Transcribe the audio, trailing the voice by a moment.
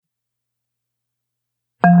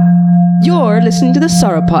You're listening to the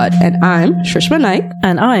Sauropod, and I'm Shrishma Naik.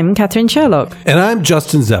 And I'm Catherine Sherlock. And I'm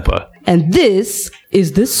Justin Zeppa. And this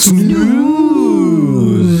is the Snooze.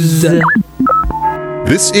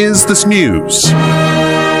 This is the Snooze.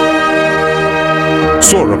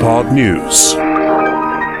 Sauropod News.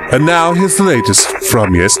 And now here's the latest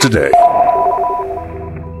from yesterday.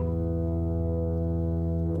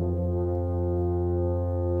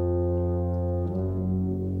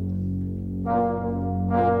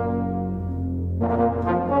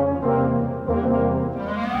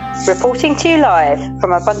 Reporting to you live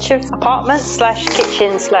from a bunch of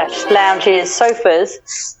apartments/kitchens/lounges, sofas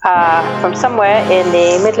from somewhere in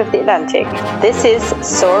the middle of the Atlantic. This is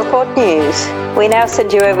Sauropod News. We now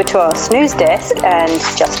send you over to our snooze desk and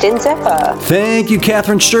Justin Zeppa. Thank you,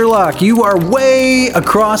 Catherine Sherlock. You are way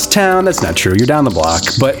across town. That's not true. You're down the block.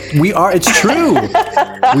 But we are, it's true.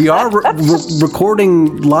 We are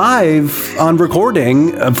recording live on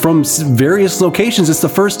recording from various locations. It's the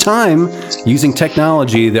first time using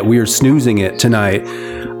technology that we are snoozing it tonight.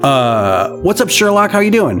 What's up, Sherlock? How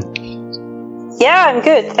you doing? Yeah, I'm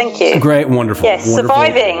good. Thank you. Great. Wonderful. Yes, wonderful.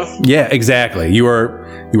 surviving. Yeah, exactly. You are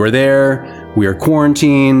there. We are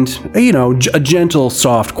quarantined, a gentle,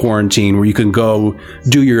 soft quarantine where you can go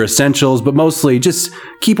do your essentials, but mostly just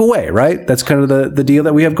keep away, right? That's kind of the deal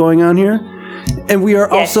that we have going on here. And we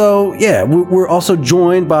are also, we're also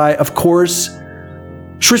joined by, of course,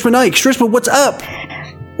 Shrishma Naik. Shrishma, what's up?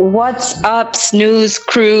 What's up, Snooze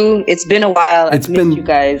crew? It's been a while. I've missed you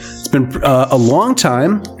guys. It's been a long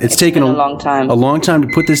time. It's taken a long time. A long time to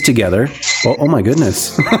put this together. Oh my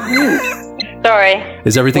goodness. Sorry.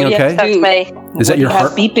 Is everything okay? That's me. Is that your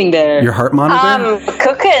heart beeping there? Your heart monitor? I'm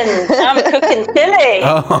cooking chili.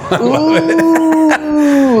 Oh,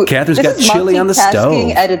 Catherine's got chili on the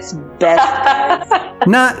stove. At its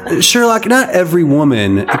best. Sherlock, not every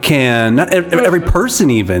woman can, not every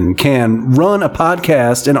person even can run a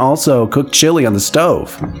podcast and also cook chili on the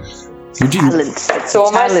stove. It's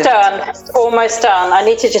almost done. It's almost done. I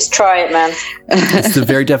need to just try it, man. It's the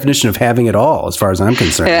very definition of having it all, as far as I'm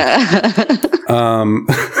concerned. Yeah.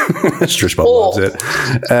 Strishball loves it.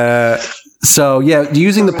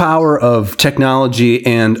 Using the power of technology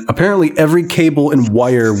and apparently every cable and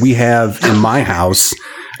wire we have in my house.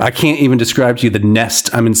 I can't even describe to you the nest.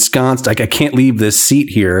 I'm ensconced. I can't leave this seat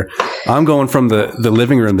here. I'm going from the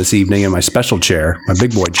living room this evening in my special chair, my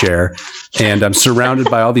big boy chair, and I'm surrounded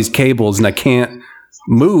by all these cables, and I can't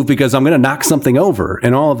move because I'm going to knock something over.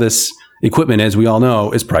 And all of this equipment, as we all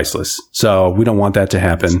know, is priceless. So we don't want that to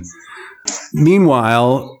happen.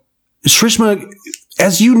 Meanwhile, Shrishma,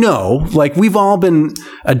 as you know, we've all been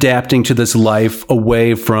adapting to this life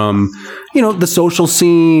away from, the social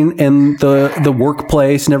scene and the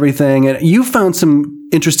workplace and everything. And you found some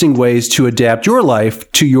interesting ways to adapt your life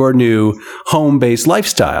to your new home-based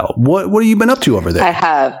lifestyle. What have you been up to over there? I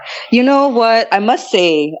have. You know what? I must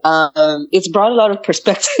say, it's brought a lot of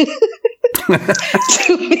perspective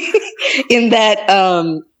to me in that,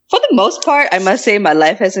 for the most part, I must say my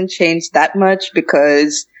life hasn't changed that much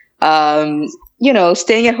because,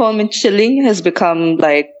 staying at home and chilling has become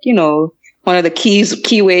one of the key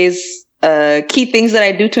things that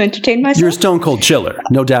I do to entertain myself. You're a stone cold chiller,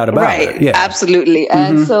 no doubt about it. Right, absolutely.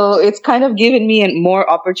 And so it's kind of given me more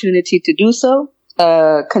opportunity to do so,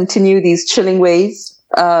 continue these chilling ways.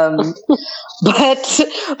 But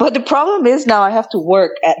the problem is now I have to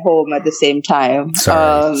work at home at the same time.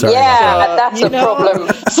 Sorry that's a problem.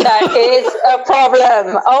 That is a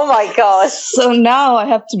problem. Oh my gosh. So now I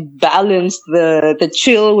have to balance the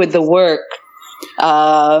chill with the work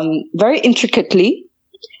very intricately.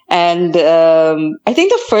 And I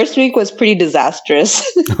think the first week was pretty disastrous.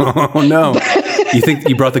 Oh, no. You think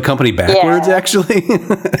you brought the company backwards, actually?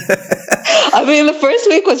 I mean, the first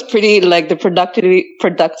week was pretty, the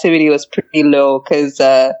productivity was pretty low because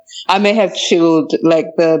I may have chilled,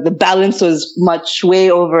 the balance was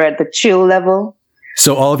way over at the chill level.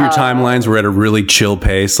 So all of your timelines were at a really chill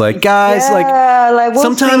pace. Guys, we'll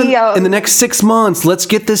sometime in the next 6 months, let's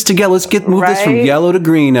get this together. Let's move this from yellow to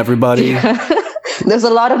green, everybody. There's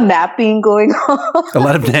a lot of napping going on. A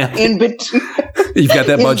lot of napping. In between. You've got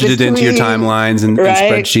that budgeted into your timelines and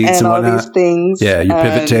spreadsheets and whatnot. All these things. Yeah, your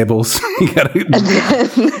pivot tables. You gotta.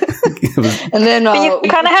 And then but you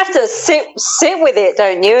kind of have to sit with it,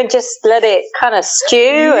 don't you, and just let it kind of stew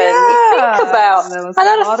and think about. A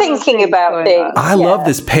lot of thinking about things. I love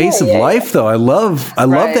this pace of life, though. I love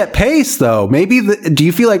that pace, though. Maybe do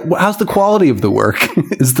you feel how's the quality of the work?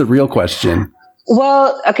 Is the real question.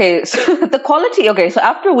 Well, okay, so the quality, so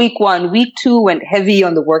after week 1, week 2 went heavy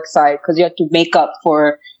on the work side because you had to make up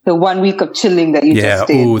for the 1 week of chilling that you just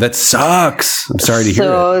did. Ooh, that sucks. I'm sorry to hear it.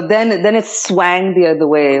 So then it swung the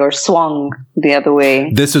other way.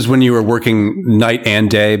 This is when you were working night and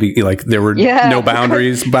day, like there were no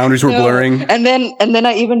boundaries. Boundaries were blurring. And then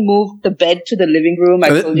I even moved the bed to the living room.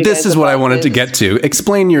 This is what I wanted to get to.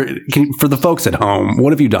 Explain for the folks at home,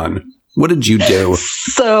 what have you done? What did you do?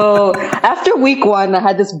 So after week 1, I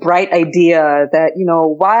had this bright idea that,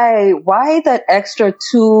 why that extra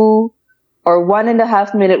 2 or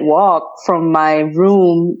 1.5 minute walk from my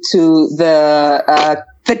room to the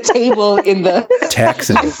table in the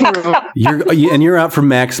taxing room. You're out for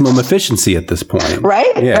maximum efficiency at this point,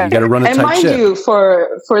 right? Yeah, you got to run a tight ship. And mind you,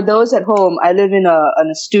 for those at home, I live in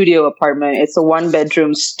a studio apartment. It's a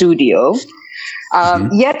 1-bedroom studio.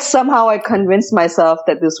 Yet somehow I convinced myself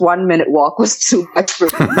that this 1 minute walk was too much for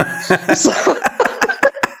me.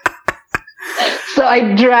 So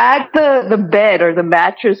I dragged the bed or the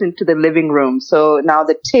mattress into the living room. So now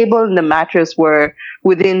the table and the mattress were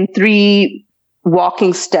within 3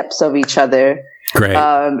 walking steps of each other. Great.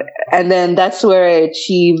 And then that's where I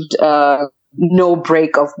achieved no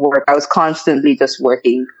break of work. I was constantly just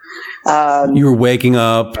working. You were waking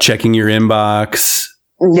up, checking your inbox.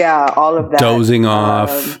 Yeah, all of that. Dozing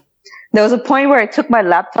off. There was a point where I took my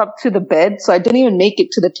laptop to the bed, so I didn't even make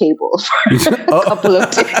it to the table for a couple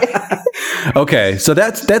of days. Okay, so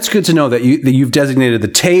that's good to know that you've designated the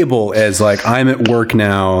table as like, I'm at work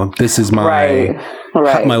now. This is my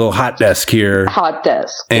my little hot desk here. Hot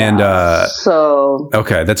desk. And so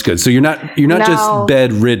okay, that's good. So you're not just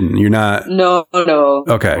bedridden. You're not. No.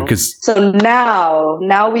 Okay, because so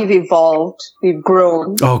now we've evolved. We've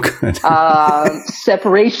grown. Oh, good.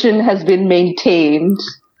 Separation has been maintained.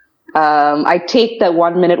 I take that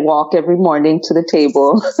 1 minute walk every morning to the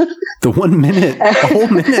table. The 1 minute, a whole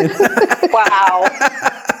minute. Wow.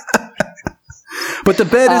 But the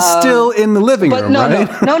bed is still in the living room, right?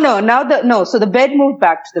 No. So the bed moved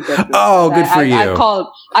back to the bedroom. Oh, good for you.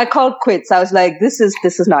 I called quits. I was like, this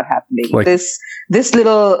is not happening. Like, this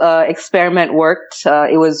little experiment worked.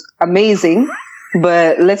 It was amazing,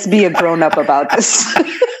 but let's be a grown up about this.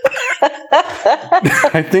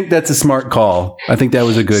 I think that's a smart call. I think that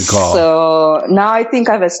was a good call. So now I think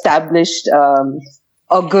I've established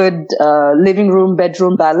a good living room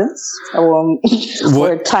bedroom balance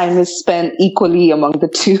where time is spent equally among the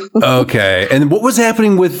two. Okay. And what was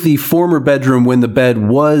happening with the former bedroom when the bed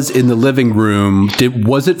was in the living room?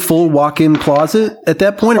 Was it full walk-in closet at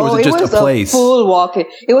that point, or was it just a place? It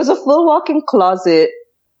was a full walk-in closet.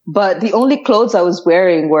 But the only clothes I was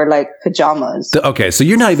wearing were like pajamas. Okay, so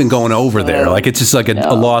you're not even going over there. Like it's just like a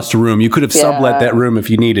lost room. You could have sublet that room if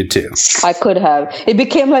you needed to. I could have. It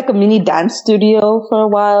became like a mini dance studio for a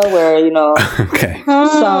while where, okay.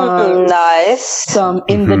 Some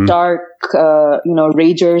in the dark,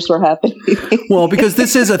 ragers were happening. Well, because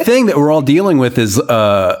this is a thing that we're all dealing with is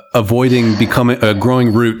avoiding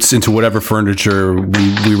growing roots into whatever furniture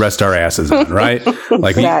we rest our asses on, right?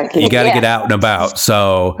 Like exactly. you got to get out and about.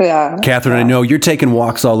 So, Catherine, I know you're taking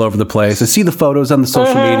walks all over the place. I see the photos on the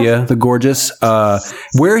social media, the gorgeous.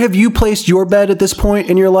 Where have you placed your bed at this point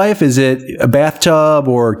in your life? Is it a bathtub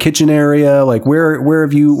or kitchen area? Like where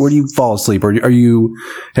do you fall asleep, or have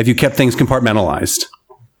you kept things compartmentalized?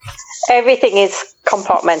 Everything is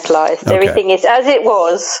compartmentalized. Okay. Everything is as it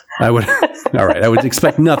was. All right. I would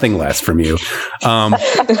expect nothing less from you.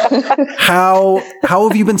 How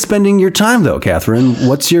have you been spending your time though, Catherine?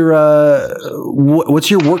 What's your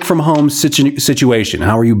work from home situation?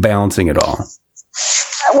 How are you balancing it all?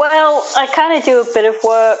 Well, I kind of do a bit of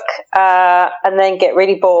work and then get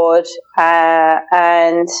really bored,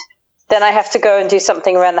 and then I have to go and do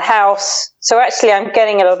something around the house. So actually, I'm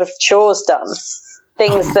getting a lot of chores done.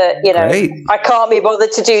 Things that, great. I can't be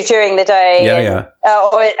bothered to do during the day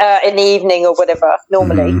or in the evening or whatever,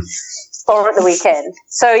 normally, or at the weekend.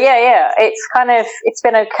 So, it's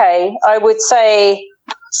been okay. I would say,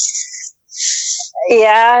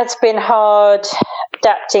 it's been hard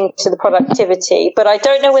adapting to the productivity, but I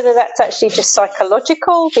don't know whether that's actually just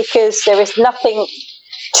psychological, because there is nothing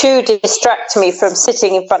to distract me from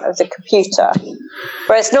sitting in front of the computer.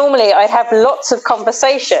 Whereas normally I have lots of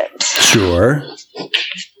conversations. Sure.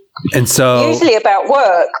 And so usually about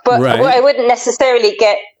work, but I wouldn't necessarily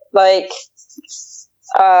get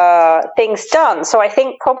things done. So I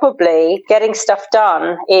think probably getting stuff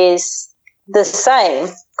done is the same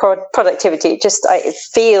productivity. It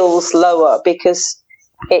feels lower because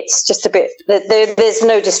it's just a bit. There's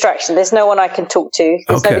no distraction. There's no one I can talk to.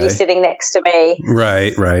 There's nobody sitting next to me.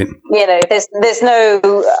 Right. You know, there's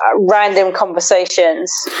no random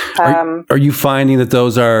conversations. Are you finding that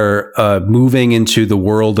those are moving into the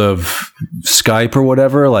world of Skype or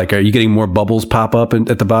whatever? Like, are you getting more bubbles pop up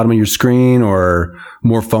at the bottom of your screen, or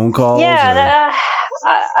more phone calls? Yeah,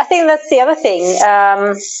 I think that's the other thing.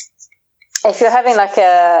 If you're having like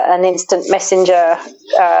an instant messenger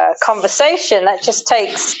conversation, that just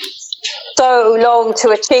takes so long to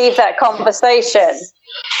achieve that conversation.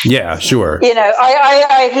 Yeah, sure. You know,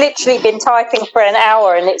 I've literally been typing for an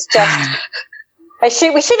hour, and it's just. We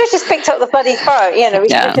should have just picked up the bloody phone. You know, we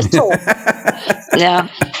should have just talked. Yeah.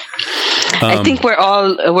 I think we're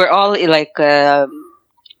all like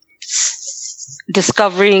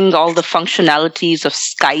discovering all the functionalities of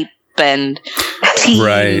Skype and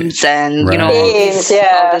Teams and you know all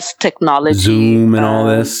this technology, Zoom and all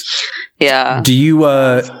this. Yeah. Do you?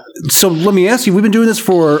 So let me ask you. We've been doing this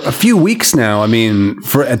for a few weeks now. I mean,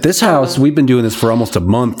 at this house, we've been doing this for almost a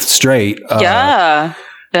month straight. Yeah.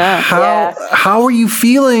 How are you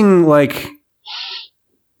feeling? Like,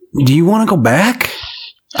 do you want to go back?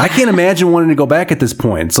 I can't imagine wanting to go back at this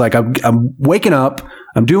point. It's like I'm waking up.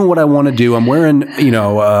 I'm doing what I want to do. I'm wearing,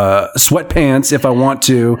 sweatpants if I want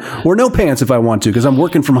to, or no pants if I want to, because I'm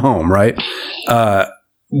working from home, right?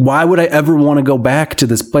 Why would I ever want to go back to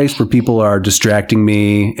this place where people are distracting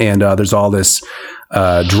me and there's all this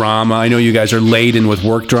drama? I know you guys are laden with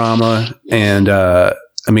work drama. And, I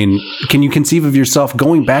mean, can you conceive of yourself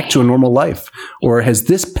going back to a normal life? Or has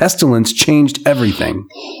this pestilence changed everything?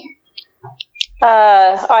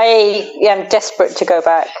 I am desperate to go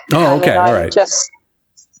back. Oh, okay. All right.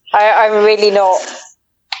 I'm really not.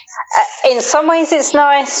 In some ways, it's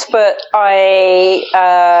nice, but I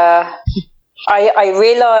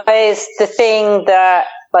realized the thing that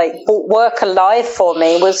like brought work alive for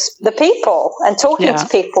me was the people and talking to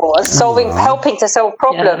people and helping to solve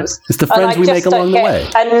problems. It's the friends we make along the way.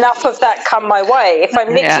 Enough of that come my way. If I'm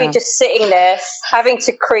literally just sitting there having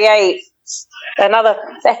to create another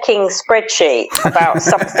fecking spreadsheet about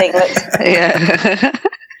something that's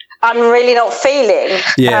I'm really not feeling.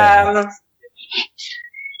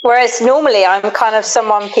 Whereas normally I'm kind of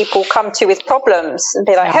someone people come to with problems and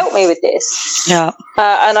be like, help me with this. Yeah.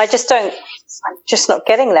 And I'm just not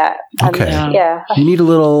getting that. Okay. You need a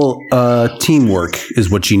little teamwork is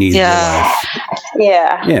what you need in your life.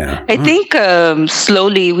 Yeah. I think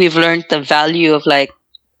slowly we've learned the value of like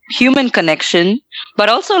human connection, but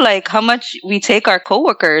also like how much we take our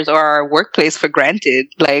coworkers or our workplace for granted.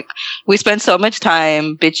 Like we spend so much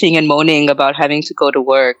time bitching and moaning about having to go to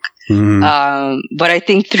work. But I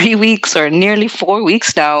think 3 weeks or nearly 4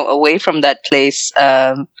 weeks now away from that place,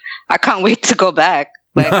 I can't wait to go back.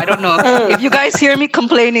 Like, I don't know if you guys hear me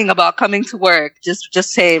complaining about coming to work, just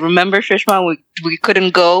say, remember, Shrishma, we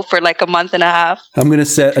couldn't go for like a month and a half. I'm going to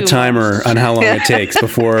set a timer on how long it takes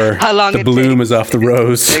before the bloom is off the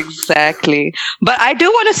rose. Exactly. But I do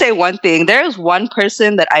want to say one thing. There is one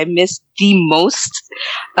person that I miss the most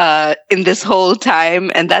in this whole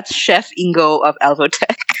time, and that's Chef Ingo of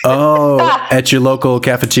Alvotech. Oh, at your local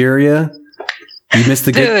cafeteria? You missed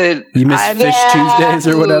you missed Fish Tuesdays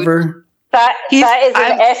or whatever? That is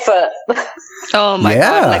an effort. Oh my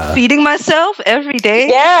God. Like feeding myself every day.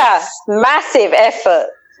 Yeah. Massive effort.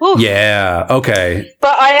 Ooh. Yeah. Okay.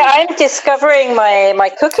 But I'm discovering my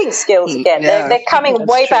cooking skills again. They're coming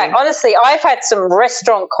way back. Honestly, I've had some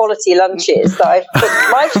restaurant quality lunches that I've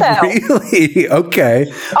cooked myself. Really?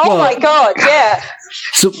 Okay. Oh my God. Yeah.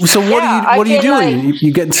 So what are you doing? Like,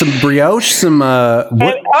 you getting some brioche? Some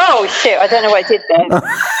oh shit! I don't know what I did there.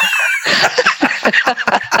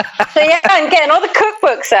 So I'm getting all the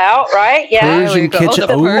cookbooks out, right? Yeah. Persian kitchen.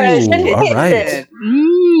 Oh, all right.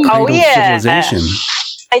 Oh yeah. Civilization.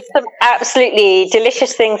 Made some absolutely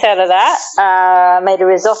delicious things out of that. Made a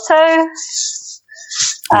risotto.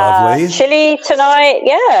 Lovely. Chili tonight.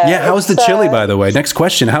 Yeah. Yeah. How's the chili, by the way? Next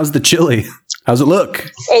question. How's the chili? How's it look?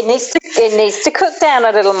 It needs to cook down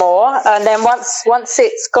a little more, and then once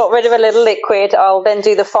it's got rid of a little liquid, I'll then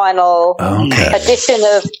do the final addition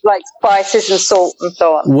of like spices and salt and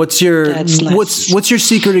so on. What's your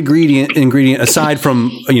secret ingredient aside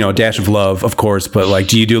from a dash of love, of course, but like,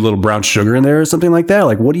 do you do a little brown sugar in there or something like that?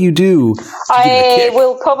 Like, what do you do? I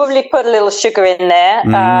will probably put a little sugar in there.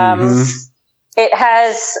 It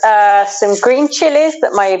has some green chilies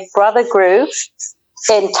that my brother grew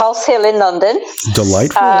in Tulse Hill in London.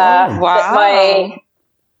 Delightful. Wow.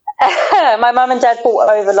 My mum and dad brought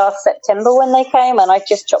over last September when they came, and I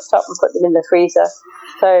just chopped up and put them in the freezer.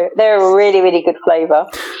 So they're a really, really good flavour.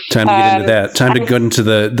 Time to get into that. Time to go into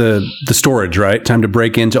the storage, right? Time to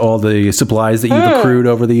break into all the supplies that you've accrued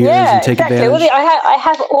over the years and take advantage. Well, I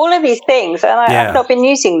have all of these things, and I've not been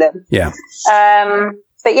using them. Yeah.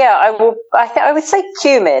 But yeah, I would say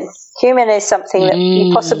cumin. Cumin is something that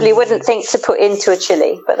you possibly wouldn't think to put into a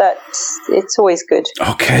chili, but it's always good.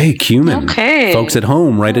 Okay, cumin. Okay. Folks at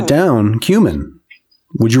home, write it down. Cumin.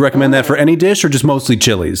 Would you recommend that for any dish or just mostly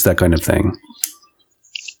chilies, that kind of thing?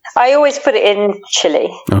 I always put it in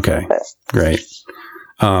chili. Okay, great.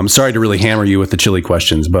 Sorry to really hammer you with the chili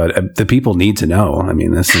questions, but the people need to know. I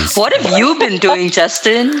mean, this is... What have you been doing,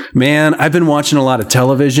 Justin? Man, I've been watching a lot of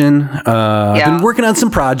television. I've been working on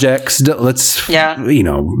some projects. Let's,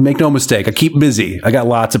 make no mistake. I keep busy. I got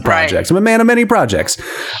lots of projects. I'm a man of many projects.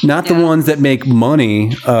 Not the ones that make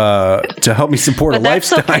money to help me support a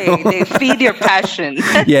lifestyle. Okay. They feed your passion.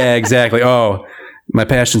 Yeah, exactly. Oh, my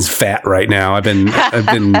passion's fat right now. I've been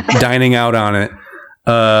dining out on it.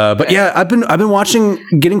 But yeah, I've been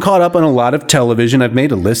getting caught up on a lot of television. I've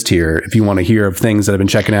made a list here if you want to hear of things that I've been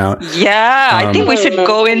checking out. Yeah, I think we should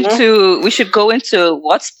go into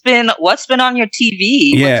what's been on your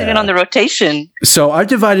TV. Yeah. What's been on the rotation? So I've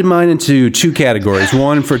divided mine into two categories,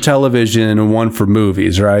 one for television and one for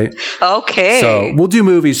movies, right? Okay. So we'll do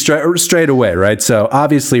movies straight away, right? So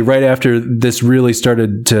obviously right after this really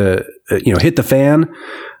started to hit the fan,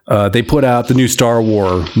 they put out the new Star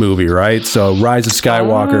Wars movie, right? So Rise of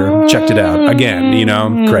Skywalker, checked it out again,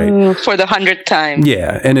 great. For the 100th time.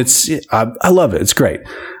 Yeah, and I love it. It's great.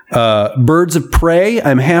 Birds of Prey,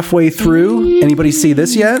 I'm halfway through. Anybody see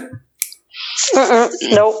this yet?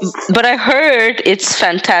 Nope. But I heard it's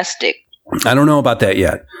fantastic. I don't know about that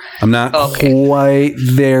yet. I'm not quite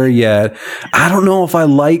there yet. I don't know if I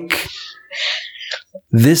like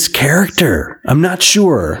this character. I'm not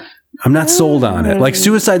sure. I'm not sold on it. Like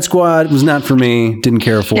Suicide Squad was not for me. Didn't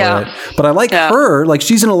care for it. But I like her. Like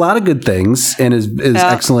she's in a lot of good things and is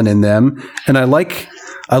excellent in them. And I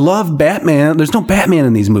love Batman. There's no Batman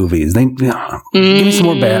in these movies. Give me some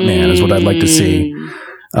more Batman is what I'd like to see.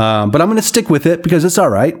 But I'm going to stick with it because it's all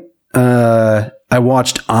right. I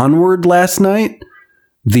watched Onward last night.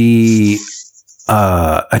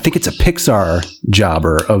 I think it's a Pixar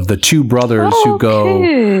jobber of the two brothers who go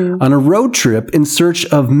on a road trip in search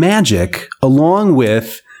of magic along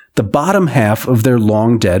with the bottom half of their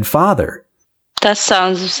long dead father. That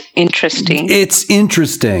sounds interesting. It's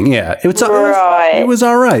interesting. Yeah. It was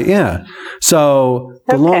all right. Yeah. So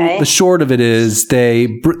the short of it is their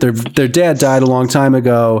dad died a long time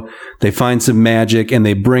ago. They find some magic and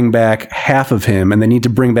they bring back half of him and they need to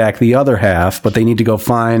bring back the other half, but they need to go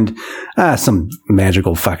find some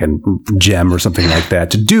magical fucking gem or something like that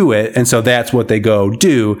to do it. And so that's what they go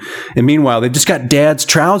do. And meanwhile, they've just got dad's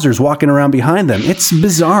trousers walking around behind them. It's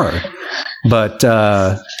bizarre, but,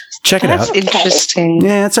 check it out. That's interesting.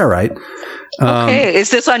 Yeah, it's all right. Okay.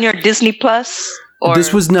 Is this on your Disney Plus? Or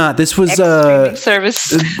this was not. This was streaming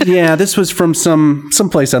service. Yeah, this was from some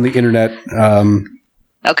place on the internet.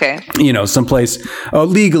 Okay. Someplace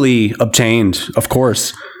legally obtained, of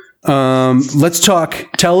course. Let's talk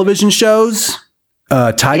television shows.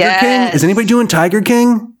 Tiger King. Is anybody doing Tiger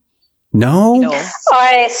King? No.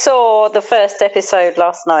 I saw the first episode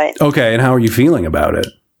last night. Okay, and how are you feeling about it?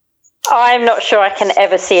 I'm not sure I can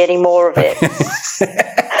ever see any more of it.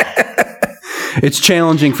 It's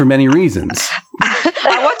challenging for many reasons.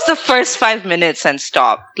 I watched the first 5 minutes and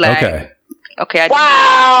stopped. Okay.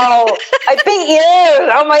 Wow! I beat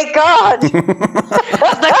you! Oh my god!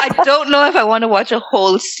 I don't know if I want to watch a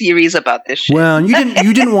whole series about this shit. Well,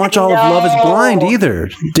 you didn't watch all of Love Is Blind either,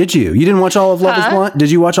 did you? You didn't watch all of Love Is Blind?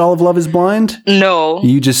 Did you watch all of Love Is Blind? No.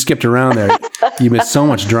 You just skipped around there. You missed so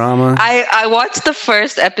much drama. I watched the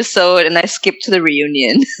first episode and I skipped to the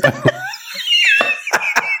reunion.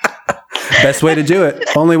 Best way to do it.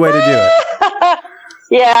 Only way to do it.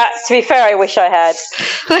 Yeah, to be fair, I wish I had.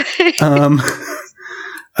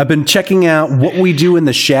 I've been checking out What We Do in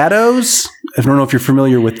the Shadows. I don't know if you're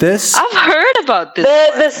familiar with this. I've heard about this.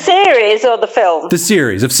 The series or the film? The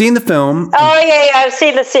series. I've seen the film. Oh, yeah, I've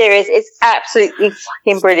seen the series. It's absolutely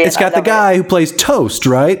fucking brilliant. It's got the guy who plays Toast,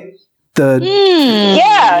 right?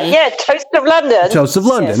 Yeah, Toast of London. Toast of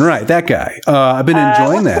London, yes. Right, that guy. I've been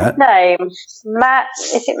enjoying that. What's his name? Matt?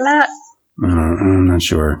 Is it Matt? I'm not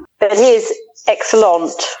sure. But he's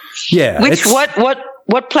excellent. Yeah.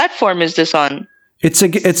 What platform is this on? It's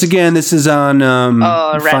again. This is on.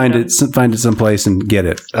 Find it someplace and get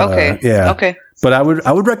it. Okay. Yeah. Okay. But I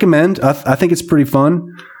would recommend. I think it's pretty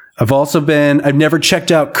fun. I've never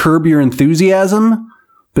checked out Curb Your Enthusiasm.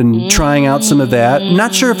 Been trying out some of that.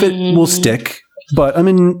 Not sure if it will stick, but I'm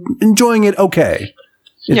enjoying it. Okay.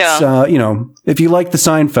 It's if you like the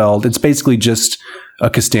Seinfeld, it's basically just a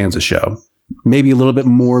Costanza show. Maybe a little bit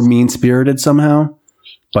more mean-spirited somehow,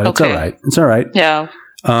 but it's all right. It's all right. Yeah.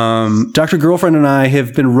 Dr. Girlfriend and I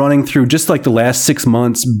have been running through just like the last 6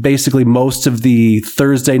 months, basically most of the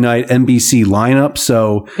Thursday night NBC lineup.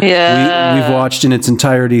 So we've watched in its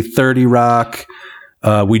entirety 30 Rock.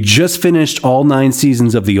 We just finished all 9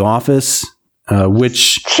 seasons of The Office,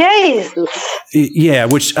 which I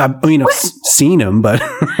mean, I've seen them, but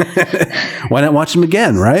why not watch them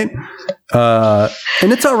again, right?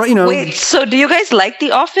 And it's all right, Wait, so do you guys like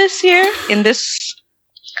The Office here in this?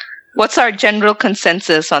 What's our general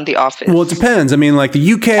consensus on The Office? Well, it depends. I mean, like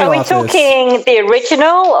the UK Office. Are we talking the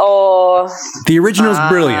original or? The original is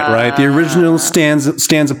brilliant, right? The original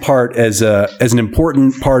stands apart as an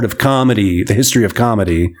important part of comedy, the history of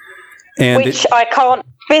comedy, and which I can't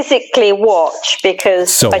physically watch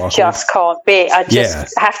because I just can't be. I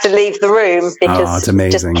just have to leave the room because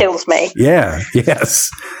it just kills me. Yeah. Yes.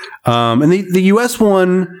 And the US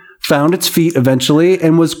one found its feet eventually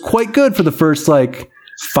and was quite good for the first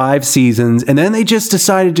 5 seasons, and then they just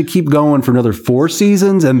decided to keep going for another 4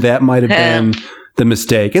 seasons, and that might have been the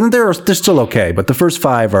mistake. And they're still okay, but the first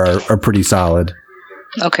 5 are pretty solid.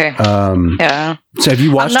 Okay. Yeah. So have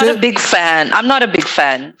you watched it? I'm not a big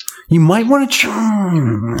fan. You might want to try.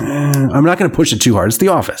 I'm not going to push it too hard. It's The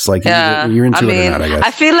Office. You're into it or not, I guess.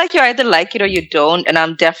 I feel like you either like it or you don't, and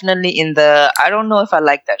I'm definitely in the I don't know if I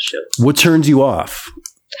like that show. What turns you off?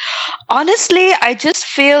 Honestly, I just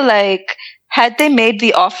feel like had they made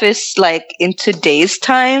The Office in today's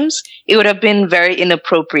times, it would have been very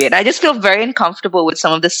inappropriate. I just feel very uncomfortable with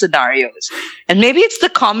some of the scenarios. And maybe it's the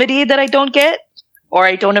comedy that I don't get or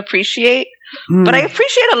I don't appreciate. But I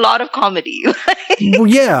appreciate a lot of comedy. Well,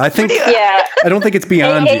 yeah, I think. I don't think it's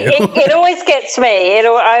beyond you. It always gets me.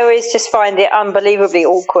 I always just find it unbelievably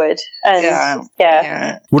awkward. And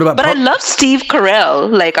What about? But I love Steve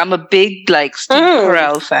Carell. I'm a big Steve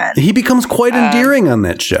Carell fan. He becomes quite endearing on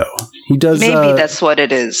that show. He does. Maybe that's what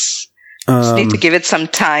it is. Just need to give it some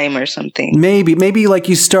time or something. Maybe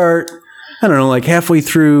you start. I don't know, halfway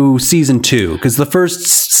through season 2, because the first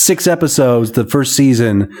 6 episodes, the first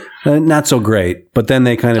season, not so great. But then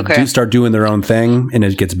they kind of start doing their own thing, and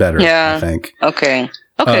it gets better. I think. Okay.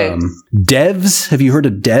 Devs. Have you heard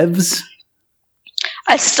of Devs?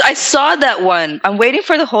 I saw that one. I'm waiting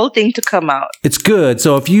for the whole thing to come out. It's good.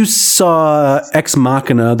 So if you saw Ex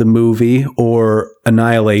Machina, the movie, or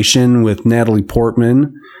Annihilation with Natalie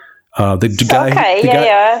Portman. The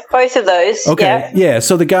guy, both of those. Okay, yeah.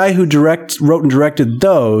 So the guy who wrote and directed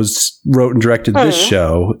this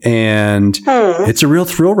show, and it's a real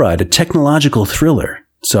thrill ride, a technological thriller.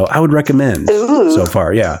 So I would recommend so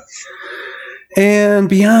far, yeah. And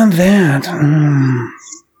beyond that,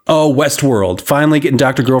 Westworld. Finally getting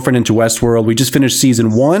Dr. Girlfriend into Westworld. We just finished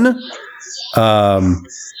season 1. Watching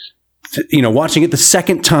it the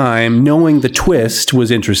second time, knowing the twist was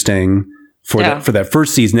interesting. For that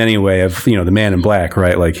first season anyway of the Man in Black,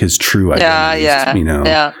 right? His true identity.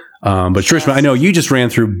 But Shrishma, I know you just ran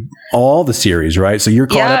through all the series, right? So you're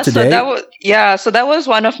caught up to date. So that was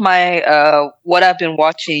one of my what I've been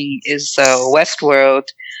watching is Westworld,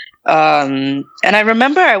 and I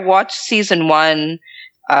remember I watched season 1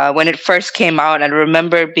 when it first came out, and I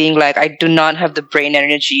remember being like, I do not have the brain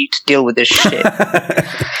energy to deal with this shit.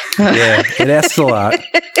 Yeah, it asks a lot.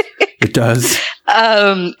 It does.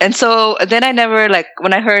 And so then I never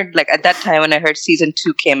when I heard at that time when I heard season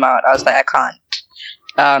 2 came out, I was like, I can't,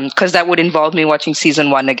 because that would involve me watching season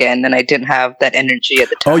 1 again, and I didn't have that energy at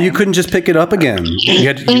the time. Oh, you couldn't just pick it up again. You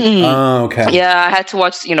had to, okay. Yeah, I had to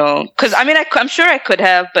watch. Because I'm sure I could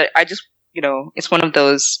have, but I just it's one of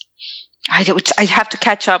those. I have to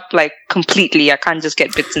catch up completely. I can't just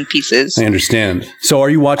get bits and pieces. I understand. So are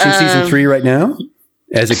you watching season 3 right now?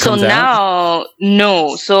 As it comes out?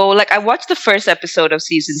 No. So I watched the first episode of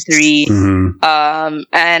season 3,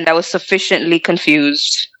 and I was sufficiently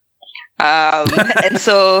confused. And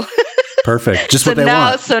so perfect. Just what they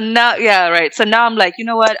want. So now, right. So now I'm like, you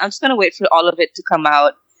know what? I'm just gonna wait for all of it to come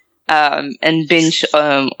out, and binge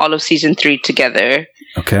all of season 3 together.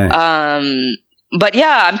 Okay. But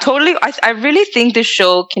yeah, I'm totally. I really think this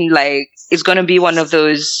show can is gonna be one of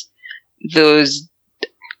those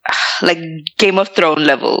Game of Thrones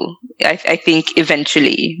level, I think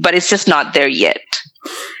eventually, but it's just not there yet.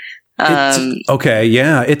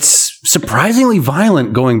 It's surprisingly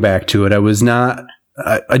violent going back to it. I was not,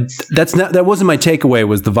 that wasn't my takeaway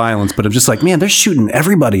was the violence, but I'm just like, man, they're shooting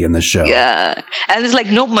everybody in the show. Yeah. And there's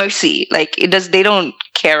no mercy. They don't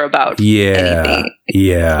care about anything.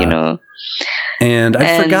 Yeah. And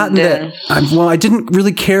I'd forgotten that, I didn't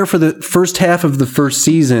really care for the first half of the first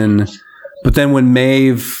season. But then when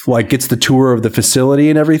Maeve gets the tour of the facility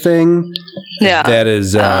and everything, Yeah. That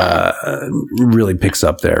is really picks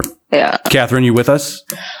up there. Yeah. Catherine, you with us?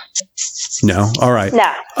 No. All right.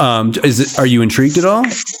 No. Are you intrigued at all?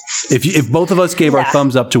 If both of us gave our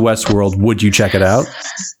thumbs up to Westworld, would you check it out?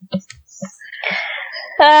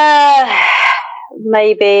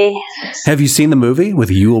 Maybe. Have you seen the movie with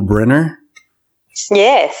Yul Brynner?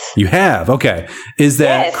 Yes. You have. Okay. Is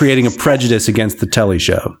that Yes. creating a prejudice against the Telly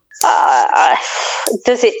Show?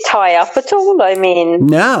 Does it tie up at all? I mean,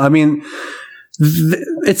 No. I mean,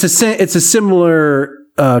 it's a similar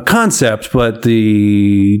concept, but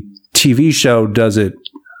the TV show does it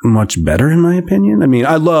much better, in my opinion. I mean,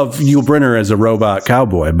 I love Yul Brynner as a robot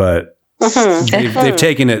cowboy, but they've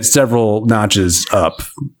taken it several notches up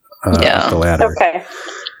the ladder. okay.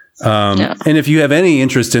 And if you have any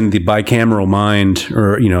interest in the bicameral mind,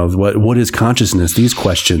 or what is consciousness, these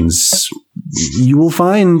questions, you will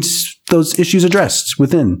find those issues addressed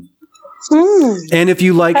within. And if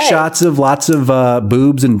you like shots of lots of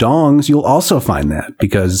boobs and dongs, you'll also find that,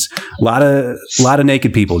 because a lot of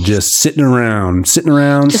naked people just sitting around,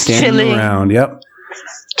 Just standing chilling. around. Yep.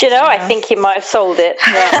 Do you know? I think he might have sold it.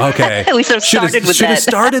 Yeah. Okay. We should have started with Should have that.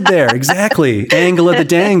 started there. Exactly. Angle of the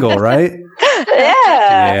dangle, right?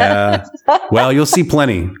 Yeah. Yeah. Well, you'll see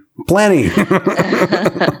plenty.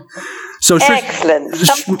 So Excellent.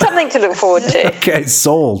 Something to look forward to. okay,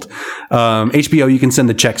 sold. HBO, you can send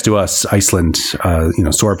the checks to us, Iceland.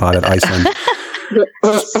 Sauropod at Iceland.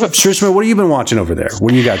 Shrishma, what have you been watching over there?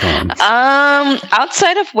 What do you got going?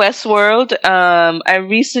 Outside of Westworld, I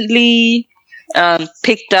recently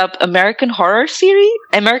picked up American Horror Story.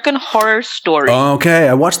 Okay,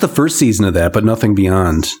 I watched the first season of that, but nothing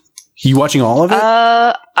beyond. You watching all of it?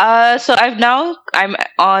 So I'm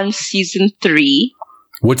on season 3.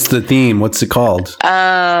 What's the theme? What's it called?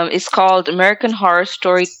 It's called American Horror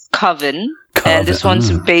Story Coven. And this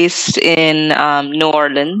one's based in New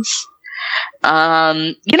Orleans. You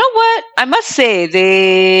know what? I must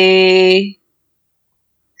say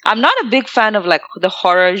I'm not a big fan of like the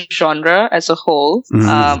horror genre as a whole.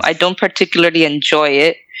 I don't particularly enjoy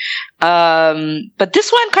it. But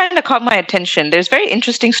this one kind of caught my attention. There's very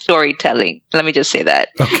interesting storytelling. Let me just say that.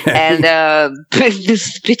 Okay. And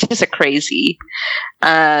these bitches are crazy.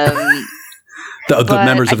 The but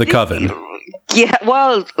members of the I think- coven. Yeah,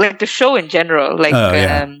 well, like the show in general. Like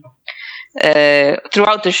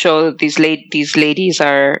throughout the show, these ladies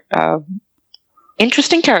are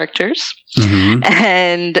interesting characters.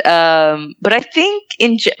 And but I think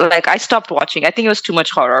I stopped watching. I think it was too much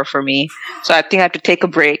horror for me, so I think I have to take a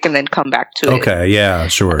break and then come back to it. Okay, yeah,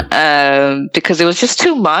 sure. Because it was just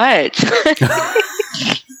too much.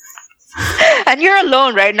 And you're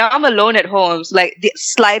alone right now. I'm alone at home. So like the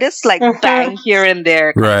slightest bang here and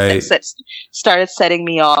there, Right. started setting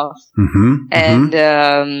me off. And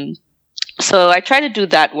so I tried to do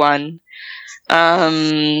that one.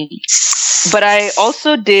 But I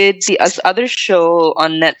also did the other show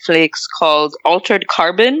on Netflix called Altered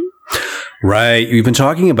Carbon. Right, you've been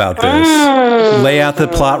talking about this. Lay out the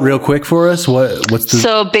plot real quick for us. What's the?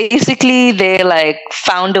 So basically, they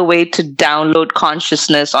found a way to download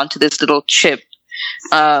consciousness onto this little chip.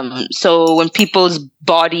 So when people's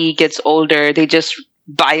body gets older, they just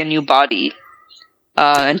buy a new body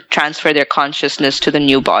and transfer their consciousness to the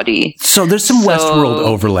new body. So there's some Westworld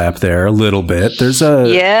overlap there a little bit. There's a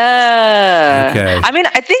Okay. I mean,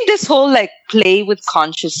 I think this whole play with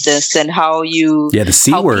consciousness and how you the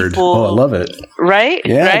C word. I love it. Right?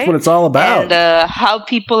 Yeah, that's what it's all about. And how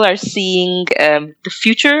people are seeing the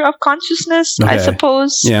future of consciousness, I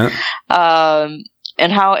suppose. Yeah.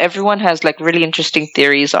 And how everyone has really interesting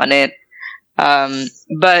theories on it.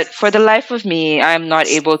 But for the life of me, I'm not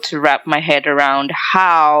able to wrap my head around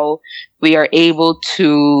how we are able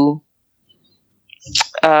to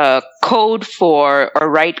write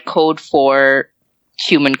code for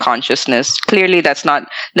human consciousness. Clearly,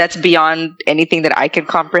 that's beyond anything that I can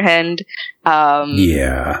comprehend.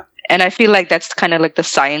 Yeah. And I feel like that's kind of the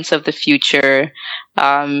science of the future.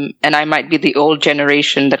 And I might be the old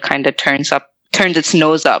generation that kind of turns its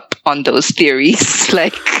nose up on those theories.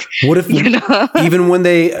 What if even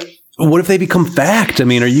when what if they become fact? I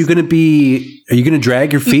mean, are you going to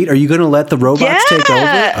drag your feet? Are you going to let the robots take over?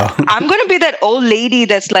 Oh. I'm going to be that old lady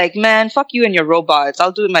that's like, man, fuck you and your robots.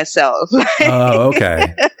 I'll do it myself. Oh,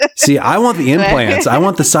 okay. See, I want the implants. I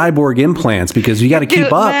want the cyborg implants, because you got to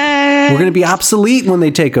keep up. We're going to be obsolete when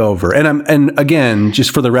they take over. And again,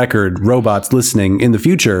 just for the record, robots listening in the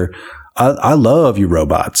future, I love you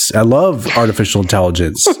robots. I love artificial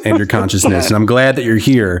intelligence and your consciousness. And I'm glad that you're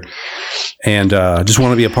here. And just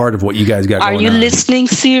want to be a part of what you guys got going on. Are you listening,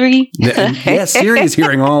 Siri? Yeah, Siri is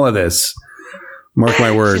hearing all of this. Mark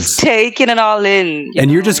my words. Just taking it all in.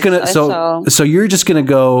 And you're just gonna so you're just gonna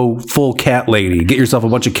go full cat lady. Get yourself a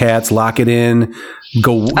bunch of cats, lock it in,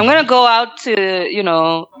 go. I'm gonna go out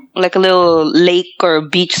to like a little lake or a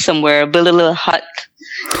beach somewhere, build a little hut,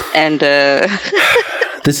 and.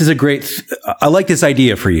 This is a great. I like this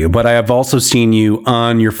idea for you, but I have also seen you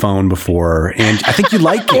on your phone before, and I think you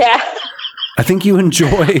like it. Yeah. I think you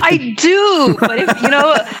enjoy. I do, but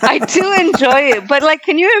I do enjoy it. But like,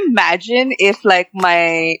 can you imagine if like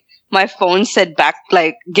my phone said back,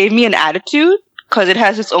 like, gave me an attitude because it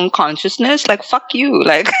has its own consciousness? Like, fuck you.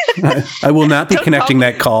 Like, I will not be connecting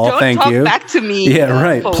that call. Thank you. Don't talk back to me. Yeah,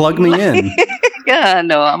 right. Phone. Plug me in. Yeah,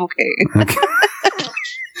 no, I'm okay.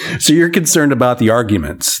 So you're concerned about the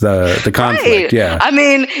arguments, the conflict, right. Yeah. I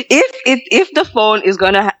mean, if the phone is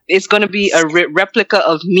gonna be a replica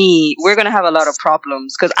of me, we're gonna have a lot of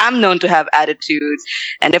problems because I'm known to have attitude,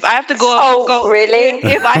 and if I have to really?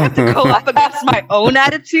 If I have to go up against my own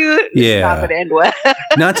attitude, yeah, it's not gonna end well.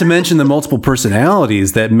 Not to mention the multiple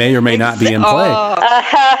personalities that may or may not be in play.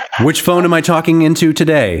 Which phone am I talking into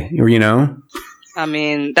today? Or I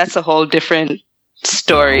mean, that's a whole different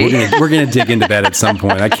story. We're gonna dig into that at some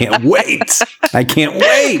point. I can't wait.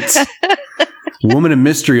 Woman of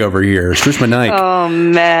mystery over here, Shrishma Naik. Oh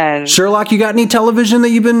man, Sherlock, you got any television that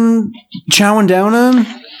you've been chowing down on?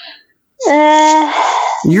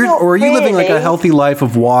 Or are you living like a healthy life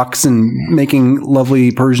of walks and making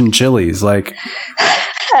lovely Persian chilies? Like,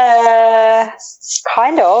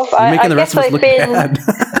 kind of. You're making the rest of us look bad.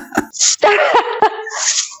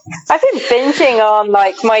 I've been binging on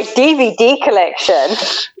like my DVD collection.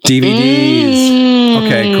 DVDs.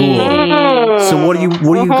 Okay, cool. So what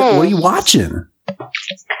are you watching?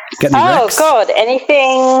 Got any recs? God,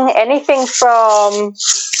 anything from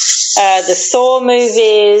the Saw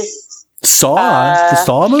movies. Saw? The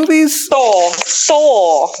Saw movies? Thor.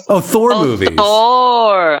 Oh, Thor movies.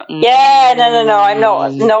 Thor. Yeah, no. I'm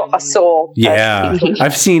not a Saw. Yeah,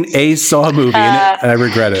 I've seen a Saw movie and I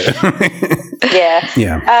regret it.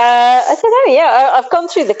 Yeah. I don't know. Yeah, I've gone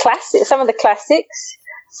through some of the classics.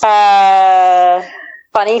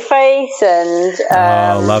 Funny Face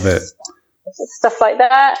and love it. Stuff like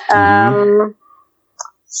that.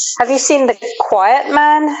 Have you seen The Quiet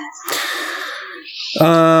Man?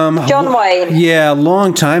 John Wayne. Yeah, a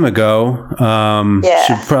long time ago.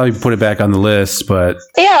 Should probably put it back on the list, but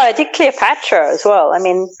yeah, I did Cleopatra as well. I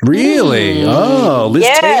mean, really? Oh, Liz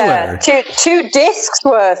Taylor. Two discs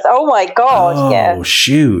worth. Oh my god! Oh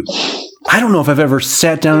shoot! I don't know if I've ever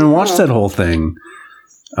sat down and watched that whole thing.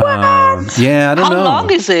 Yeah, I don't know. How long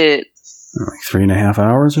is it? Like 3.5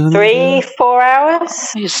 hours or something? 3-4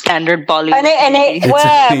 hours. Your standard Bollywood.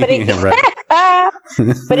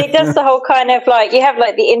 But it does the whole kind of like, you have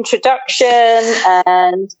like the introduction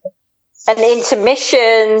and an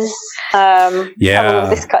intermission.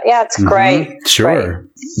 It's great. Sure.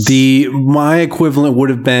 Great. My equivalent would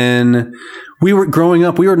have been, we were growing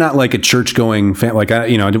up, we were not like a church going family. Like I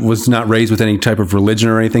was not raised with any type of religion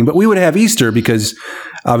or anything, but we would have Easter because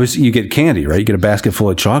obviously you get candy, right? You get a basket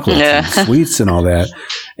full of chocolates and sweets and all that.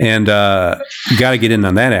 And you got to get in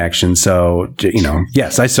on that action. So,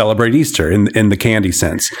 yes, I celebrate Easter in the candy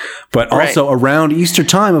sense. But also around Easter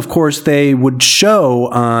time, of course, they would show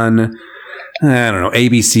on, I don't know,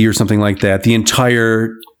 ABC or something like that, the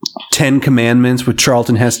entire 10 Commandments with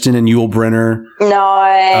Charlton Heston and Yul Brynner.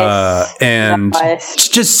 Nice.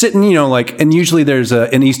 Just sitting, and usually there's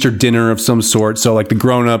an Easter dinner of some sort. So like the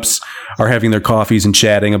grown-ups are having their coffees and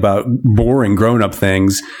chatting about boring grown-up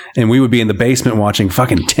things. And we would be in the basement watching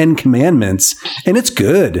fucking 10 Commandments. And it's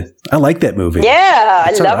good. I like that movie. Yeah,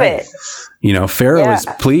 I love it. Pharaoh is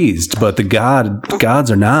pleased, but the gods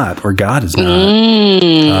are not, or God is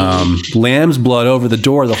not. Lamb's blood over the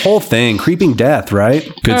door, the whole thing, creeping death,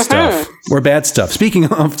 right? Good stuff or bad stuff. Speaking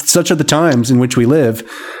of, such are the times in which we live.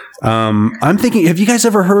 I'm thinking, have you guys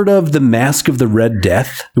ever heard of The Mask of the Red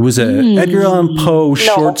Death? It was a Edgar Allan Poe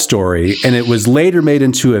short story, and it was later made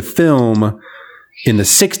into a film in the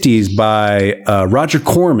 60s by Roger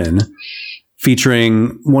Corman,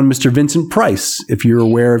 featuring one Mr. Vincent Price, if you're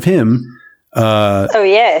aware of him.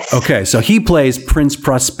 Yes. Okay, so he plays Prince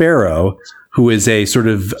Prospero, who is a sort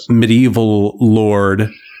of medieval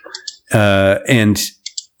lord, and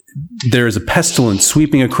there is a pestilence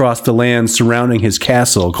sweeping across the land surrounding his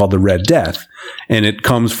castle called the Red Death, and it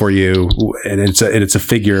comes for you, and it's a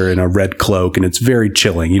figure in a red cloak, and it's very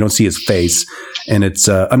chilling. You don't see his face, and it's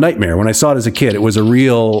a nightmare. When I saw it as a kid, it was a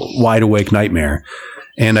real wide awake nightmare.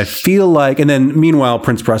 And I feel like, and then meanwhile,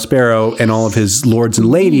 Prince Prospero and all of his lords and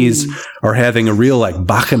ladies are having a real like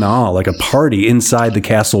bacchanal, like a party inside the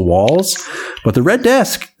castle walls. But the Red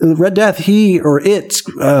Death, he or it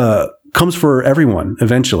comes for everyone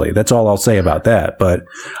eventually. That's all I'll say about that. But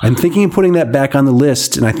I'm thinking of putting that back on the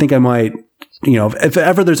list, and I think I might, if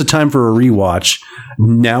ever there's a time for a rewatch,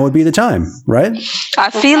 now would be the time, right? I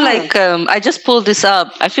feel like I just pulled this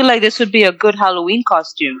up. I feel like this would be a good Halloween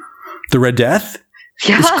costume. The Red Death?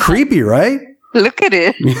 Yeah. It's creepy, right? Look at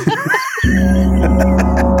it.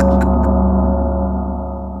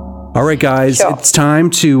 All right, guys, Sure. It's time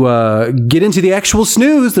to get into the actual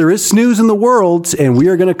snooze. There is snooze in the world, and we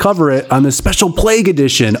are going to cover it on the special plague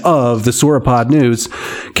edition of the Sauropod News.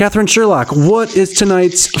 Catherine Sherlock, what is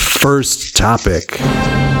tonight's first topic?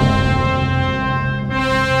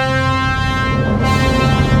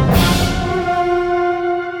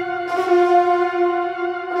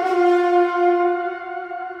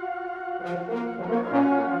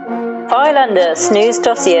 Highlander, snooze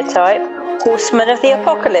dossier type, horseman of the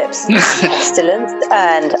apocalypse, pestilence,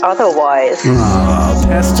 and otherwise.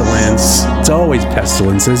 Pestilence. It's always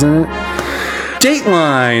pestilence, isn't it?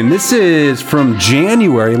 Dateline. This is from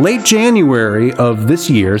January, late January of this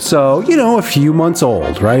year. So, a few months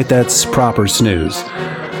old, right? That's proper snooze.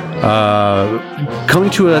 Coming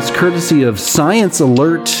to us courtesy of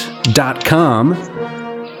ScienceAlert.com.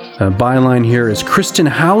 Byline here is Kristen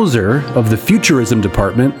Hauser of the Futurism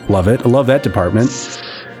Department. Love it. I love that department.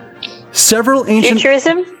 Several ancient...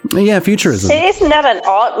 Futurism? Yeah, futurism. Isn't that an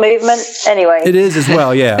art movement? Anyway. It is as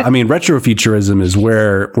well, yeah. I mean, retrofuturism is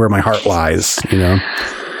where my heart lies,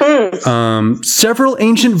 Several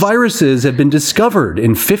ancient viruses have been discovered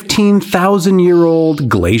in 15,000-year-old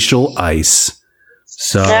glacial ice.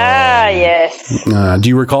 So... yes. Do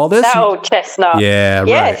you recall this? That old chestnut. Yeah,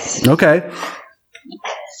 yes. Right. Okay.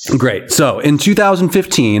 Great. So in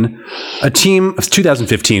 2015,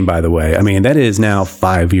 2015, by the way, I mean, that is now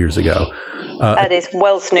 5 years ago. That is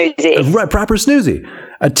well snoozy. Right, proper snoozy.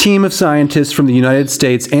 A team of scientists from the United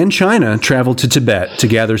States and China traveled to Tibet to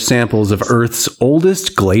gather samples of Earth's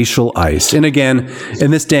oldest glacial ice. And again, in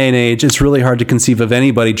this day and age, it's really hard to conceive of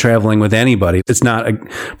anybody traveling with anybody. It's not a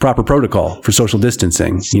proper protocol for social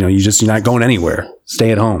distancing. You're not going anywhere.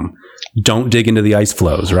 Stay at home. Don't dig into the ice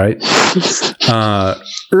flows, right?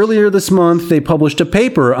 Earlier this month, they published a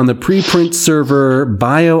paper on the preprint server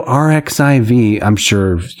bioRxiv. I'm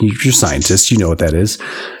sure you're scientists, you know what that is.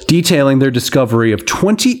 Detailing their discovery of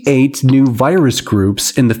 28 new virus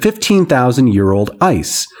groups in the 15,000-year-old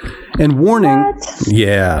ice. And warning... What?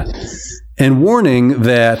 Yeah. And warning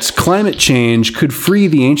that climate change could free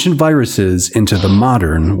the ancient viruses into the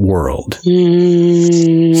modern world.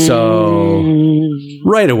 So,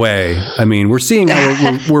 right away, I mean, we're seeing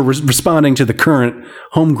how we're responding to the current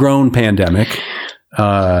homegrown pandemic.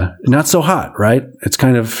 Not so hot, right? It's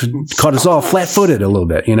kind of caught us all flat-footed a little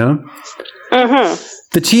bit, Mm-hmm.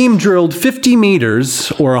 The team drilled 50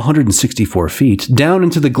 meters, or 164 feet, down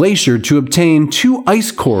into the glacier to obtain 2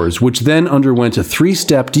 ice cores, which then underwent a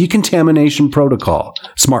 3-step decontamination protocol.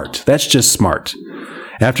 Smart. That's just smart.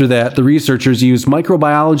 After that, the researchers used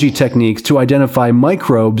microbiology techniques to identify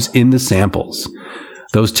microbes in the samples.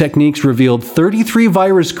 Those techniques revealed 33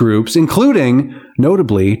 virus groups, including,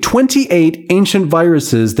 notably, 28 ancient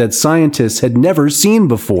viruses that scientists had never seen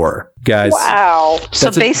before. Guys. Wow.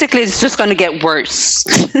 So basically, it's just going to get worse.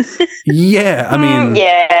 Yeah, I mean...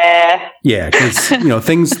 Yeah, because,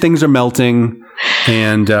 things are melting,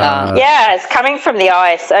 and... it's coming from the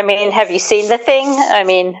ice. I mean, have you seen The Thing? I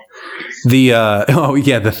mean...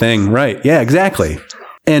 The Thing, right. Yeah, exactly.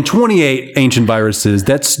 And 28 ancient viruses,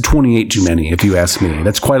 that's 28 too many, if you ask me.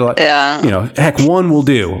 That's quite a lot. Yeah. Heck, one will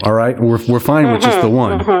do, all right? We're fine with just the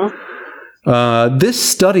one. Mm-hmm. This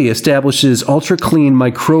study establishes ultra-clean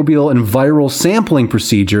microbial and viral sampling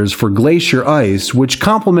procedures for glacier ice, which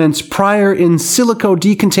complements prior in silico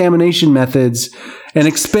decontamination methods and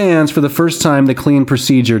expands for the first time the clean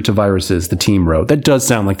procedure to viruses, the team wrote. That does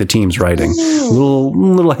sound like the team's writing. A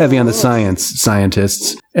little heavy on the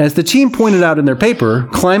scientists. As the team pointed out in their paper,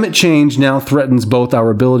 climate change now threatens both our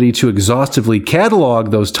ability to exhaustively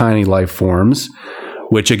catalog those tiny life forms,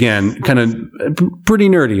 which again, kind of pretty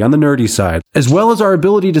nerdy, on the nerdy side, as well as our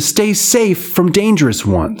ability to stay safe from dangerous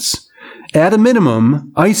ones. At a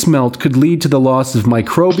minimum, ice melt could lead to the loss of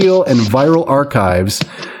microbial and viral archives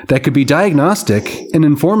that could be diagnostic and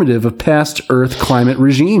informative of past Earth climate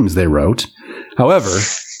regimes, they wrote. However,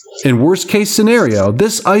 in worst case scenario,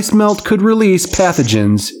 this ice melt could release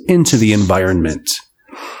pathogens into the environment.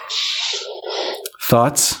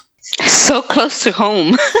 Thoughts? So close to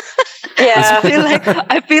home. Yeah.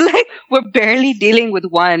 I feel like we're barely dealing with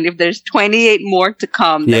one. If there's 28 more to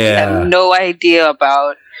come that we have no idea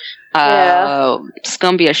about. It's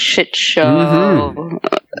gonna be a shit show.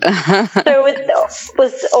 So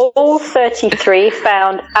was all 33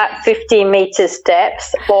 found at 15 meters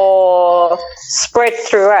depth or spread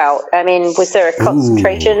throughout? I mean, was there a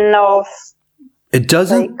concentration of It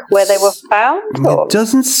doesn't where they were found? It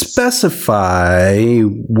doesn't specify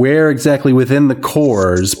where exactly within the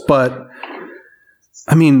cores, but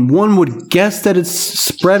I mean, one would guess that it's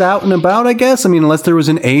spread out and about, I guess. I mean, unless there was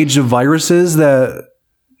an age of viruses that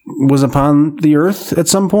was upon the Earth at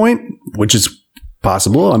some point, which is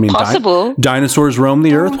possible. I mean, dinosaurs roamed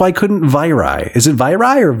the Earth. Why couldn't viri? Is it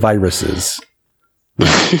viri or viruses?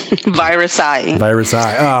 Virusi.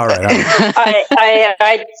 Virusi. Oh, all right.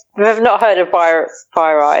 I have not heard of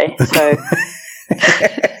viri, so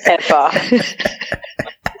ever.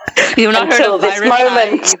 You've not heard of this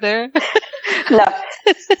moment either? No.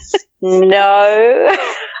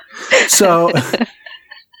 So,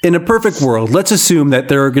 in a perfect world, let's assume that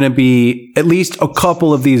there are going to be at least a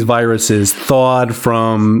couple of these viruses thawed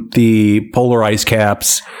from the polar ice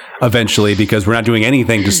caps eventually, because we're not doing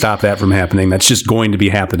anything to stop that from happening. That's just going to be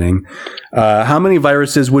happening. How many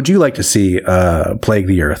viruses would you like to see plague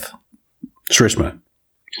the Earth? Shrishma.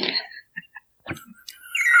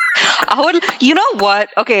 You know what?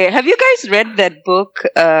 Okay, have you guys read that book,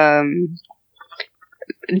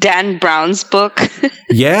 Dan Brown's book?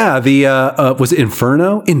 Yeah, was it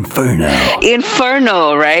Inferno?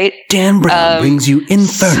 Inferno, right? Dan Brown brings you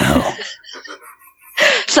Inferno.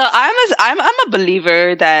 So I'm a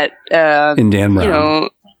believer that in Dan Brown.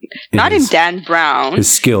 Not in Dan Brown.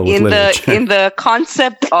 His skill with literature. In the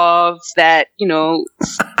concept of that, the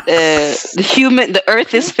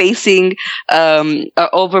Earth is facing an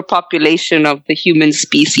overpopulation of the human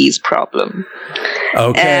species problem.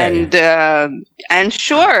 Okay. And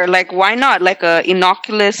sure, like why not? Like a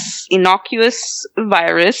innocuous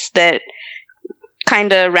virus that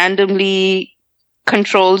kind of randomly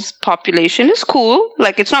controls population is cool.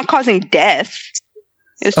 Like it's not causing death.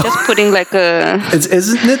 It's just putting like a...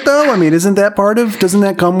 Isn't it though? I mean, doesn't that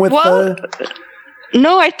come with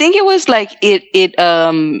No, I think it was like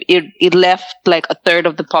it left like a third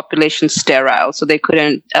of the population sterile, so they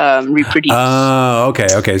couldn't reproduce. Oh,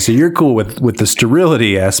 okay. So you're cool with the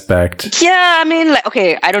sterility aspect. Yeah, I mean, like,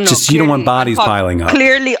 okay, I don't know. Just you don't want bodies piling up.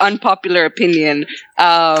 Clearly unpopular opinion.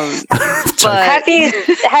 But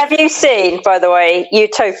have you seen, by the way,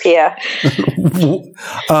 Utopia?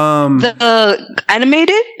 The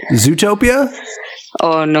animated Zootopia?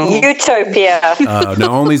 Oh no, Utopia. No,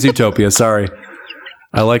 only Zootopia. Sorry.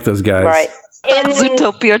 I like those guys. Right.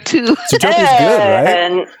 Zootopia too. Zootopia's good,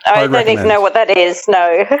 right? I don't even know what that is.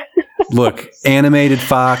 No. Look, animated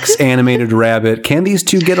fox, animated rabbit. Can these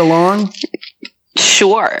two get along?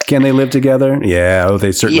 Sure. Can they live together? Yeah,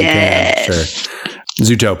 they certainly can. Sure.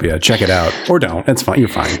 Zootopia, check it out. Or don't. It's fine. You're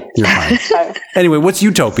fine. Anyway, what's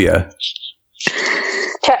Utopia?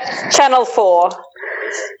 Channel 4.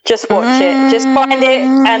 Just watch it. Just find it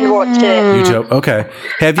and watch it. Okay.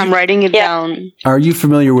 I'm writing it down. Are you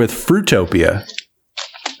familiar with Fruitopia?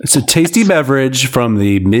 It's a tasty beverage from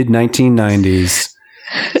the mid-1990s,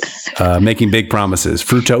 making big promises.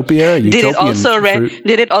 Fruitopia? Did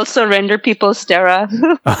it also render people sterile?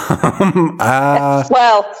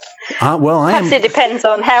 It depends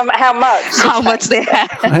on how much. How much they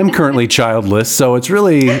have. I'm currently childless, so it's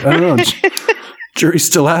really, I don't know. Jury's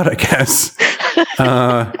still out, I guess.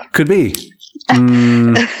 Could be.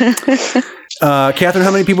 Catherine,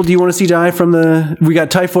 how many people do you want to see die from we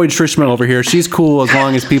got typhoid Shrishma over here. She's cool as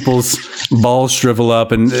long as people's balls shrivel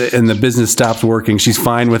up and the business stops working. She's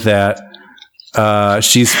fine with that.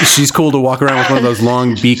 She's cool to walk around with one of those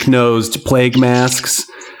long beak-nosed plague masks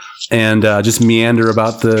and just meander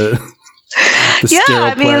about the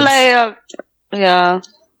sterile plebs.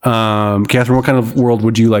 Catherine, what kind of world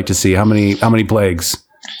would you like to see? How many plagues?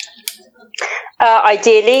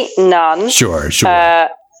 Ideally, none. Sure.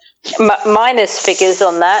 Minus figures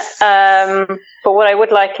on that. But what I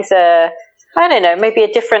would like is maybe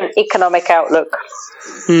a different economic outlook.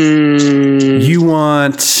 You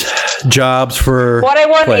want jobs for what I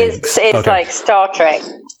want plagues. is like Star Trek.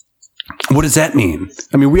 What does that mean?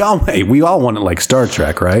 I mean, we all want it like Star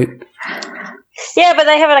Trek, right? Yeah, but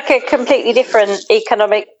they have like a completely different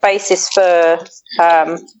economic basis for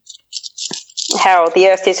how the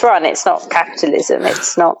Earth is run. It's not capitalism.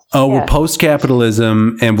 It's not. We're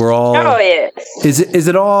post-capitalism, and we're all. Oh yeah. Is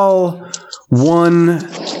it all one?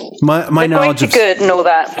 My knowledge of good and all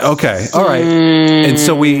that. Okay, all right. And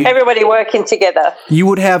so everybody working together. You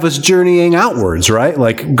would have us journeying outwards, right?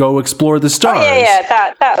 Like go explore the stars. Oh, yeah,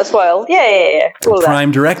 that as well. Yeah. All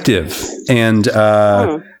Prime Directive and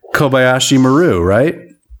Kobayashi Maru, right?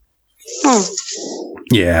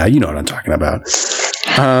 Yeah, you know what I'm talking about.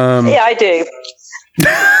 Yeah, I do.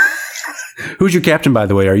 Who's your captain, by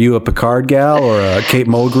the way? Are you a Picard gal or a Kate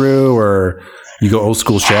Mulgrew, or you go old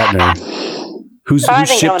school Shatner? Whose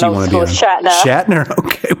ship do you want to be on? Shatner?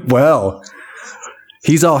 Okay, well,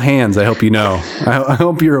 he's all hands. I hope you know. I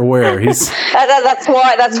hope you're aware. He's that's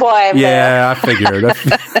why I'm there. I figured.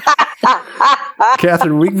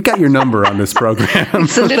 Catherine, we've got your number on this program.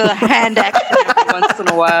 It's a little hand action every once in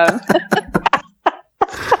a while.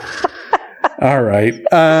 All right.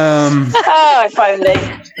 Finally.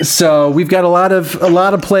 So we've got a lot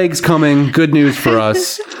of plagues coming. Good news for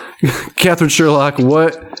us. Catherine Sherlock,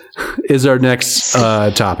 what is our next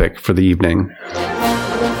topic for the evening?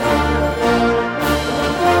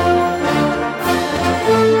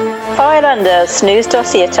 File under snooze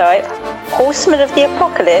dossier type, Horsemen of the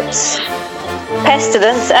Apocalypse,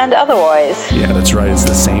 Pestilence and Otherwise. Yeah, that's right. It's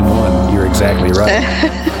the same one. You're exactly right.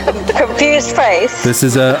 Confused face. This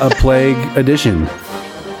is a plague edition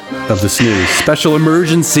of the snooze. Special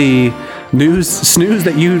emergency news snooze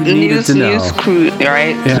that you needed to know. News crew,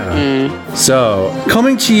 right? Yeah. So,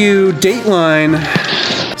 coming to you, Dateline,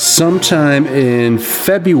 sometime in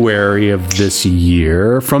February of this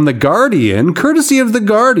year, from The Guardian, courtesy of The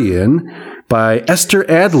Guardian, by Esther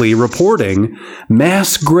Adley, reporting,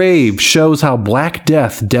 mass grave shows how Black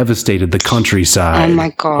Death devastated the countryside. Oh my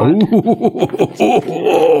God.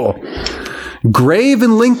 Grave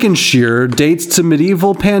in Lincolnshire dates to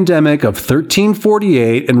medieval pandemic of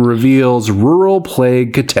 1348 and reveals rural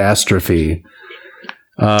plague catastrophe.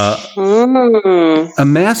 A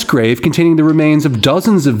mass grave containing the remains of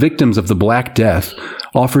dozens of victims of the Black Death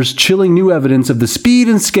offers chilling new evidence of the speed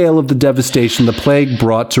and scale of the devastation the plague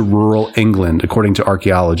brought to rural England, according to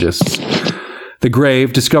archaeologists. The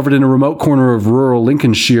grave, discovered in a remote corner of rural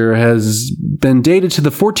Lincolnshire, has been dated to the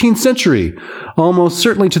 14th century, almost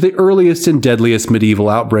certainly to the earliest and deadliest medieval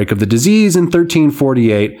outbreak of the disease in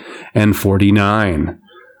 1348 and 49.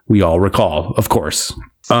 We all recall, of course.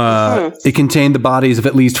 It contained the bodies of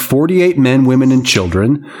at least 48 men, women, and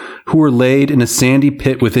children who were laid in a sandy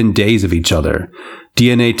pit within days of each other.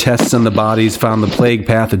 DNA tests on the bodies found the plague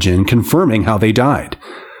pathogen, confirming how they died.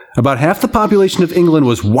 About half the population of England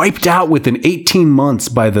was wiped out within 18 months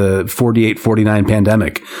by the 48-49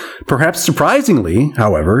 pandemic. Perhaps surprisingly,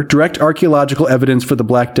 however, direct archaeological evidence for the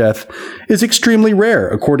Black Death is extremely rare,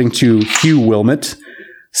 according to Hugh Wilmot,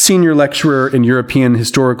 senior lecturer in European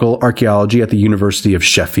historical archaeology at the University of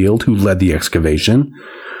Sheffield, who led the excavation.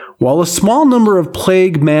 While a small number of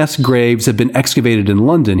plague mass graves have been excavated in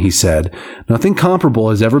London, he said, nothing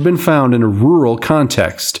comparable has ever been found in a rural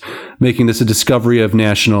context, making this a discovery of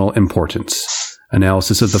national importance.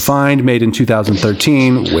 Analysis of the find, made in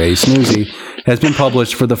 2013, way snoozy, has been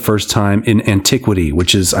published for the first time in Antiquity,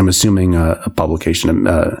 which is, I'm assuming, a publication,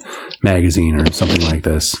 a magazine or something like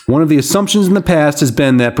this. One of the assumptions in the past has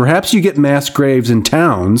been that perhaps you get mass graves in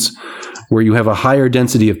towns where you have a higher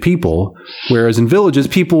density of people, whereas in villages,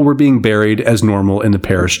 people were being buried as normal in the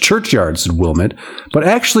parish churchyard, said Wilmot. But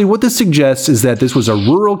actually, what this suggests is that this was a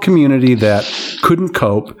rural community that couldn't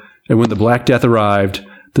cope, and when the Black Death arrived,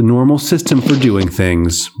 the normal system for doing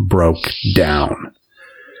things broke down.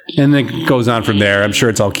 And then it goes on from there. I'm sure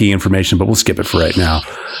it's all key information, but we'll skip it for right now.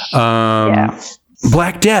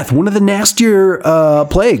 Black Death, one of the nastier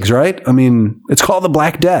plagues, right? I mean, it's called the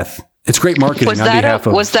Black Death. It's great marketing on behalf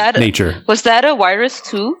of nature. Was that a virus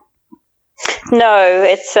too? No,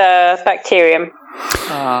 it's a bacterium.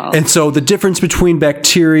 And so the difference between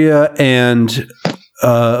bacteria and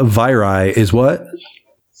viri is what?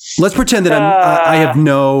 Let's pretend that I have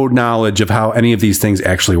no knowledge of how any of these things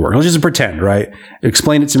actually work. Let's just pretend, right?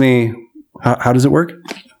 Explain it to me. How does it work?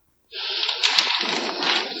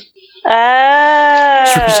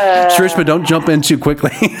 Shrishma, don't jump in too quickly.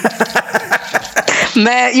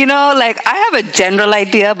 Man, I have a general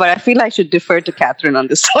idea, but I feel I should defer to Catherine on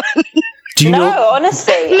this one. Do you know?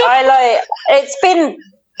 Honestly, it's been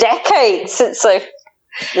decades since I've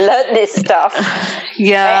learned this stuff.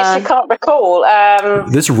 Yeah. I actually can't recall.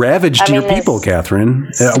 This ravaged your people, Catherine,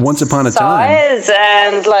 once upon a time. Size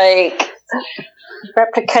and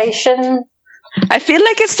replication. I feel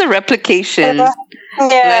like it's the replication.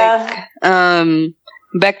 Yeah.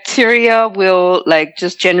 Bacteria will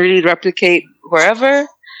just generally replicate wherever,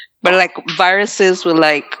 but viruses will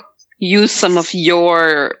use some of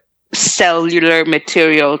your cellular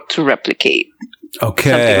material to replicate. Okay.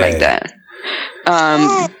 Something like that.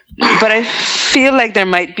 But I feel like there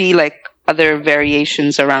might be other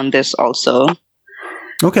variations around this also.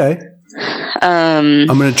 Okay. I'm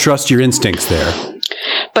going to trust your instincts there.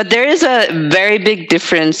 But there is a very big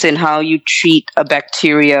difference in how you treat a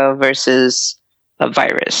bacteria versus a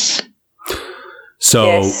virus. So,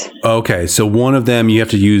 Yes. okay. So one of them, you have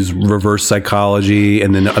to use reverse psychology,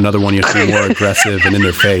 and then another one, you have to be more aggressive and in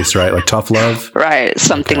their face, right? Like tough love? Right,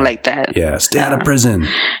 something like that. Yeah, stay out of prison.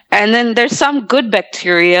 And then there's some good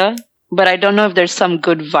bacteria, but I don't know if there's some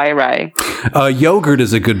good viri. Yogurt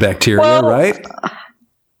is a good bacteria, Well, right?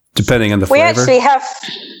 Depending on the We flavor. actually have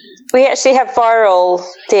viral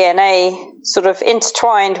DNA sort of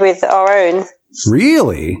intertwined with our own.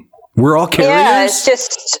 Really? We're all carriers? Yeah, it's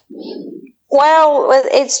just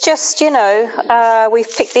we've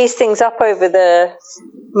picked these things up over the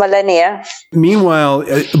millennia. Meanwhile,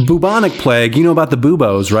 bubonic plague, you know about the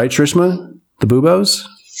buboes, right, Shrishma? The buboes?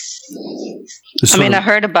 I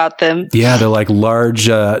heard about them. Yeah, they're like large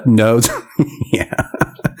nodes. Yeah.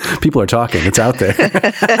 People are talking. It's out there.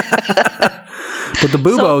 But the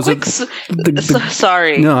buboes...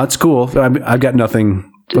 Sorry. No, it's cool. I've got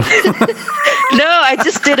nothing... No, I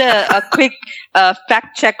just did a quick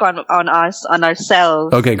fact check on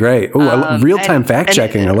ourselves. Okay, great. Oh, real-time fact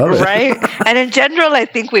checking. I love it. Right? And in general, I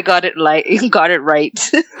think we got it right.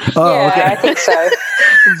 Oh, Yeah, okay. I think so.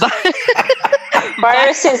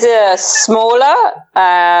 Viruses are smaller,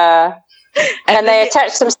 and they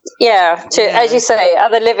attach them, as you say,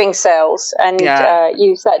 other living cells, and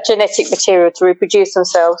use that genetic material to reproduce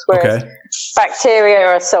themselves, whereas bacteria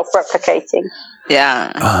are self-replicating.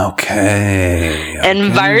 Yeah. Okay.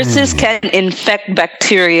 And viruses can infect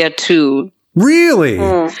bacteria too. Really?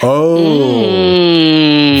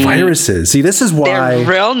 Oh. Viruses. See, this is why... They're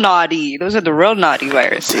real naughty. Those are the real naughty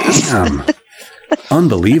viruses. Damn.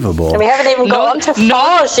 Unbelievable. And we haven't even got onto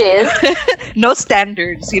phages. No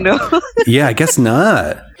standards, Yeah, I guess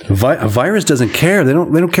not. A virus doesn't care. They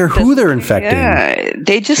don't care who they're infecting. Yeah,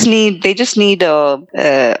 they just need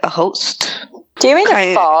a host. Do you mean a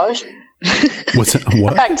phage? What's that?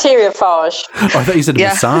 What? Bacteriophage. Oh, I thought you said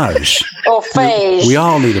massage. Or phage. We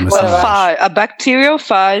all need a massage. A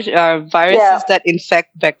bacteriophage are viruses that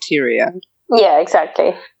infect bacteria. Yeah,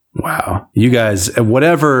 exactly. Wow. You guys,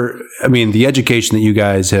 the education that you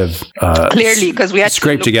guys have clearly, because we had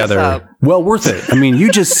scraped to look this together, up. well worth it.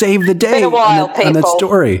 You just saved the day Been a while, on that people.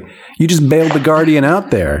 story. You just bailed the Guardian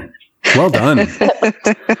out there. Well done.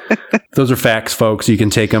 Those are facts, folks. You can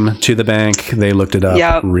take them to the bank. They looked it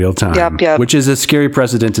up real time, which is a scary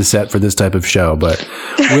precedent to set for this type of show, but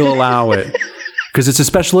we'll allow it. Because it's a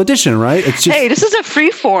special edition, right? It's just, hey, this is a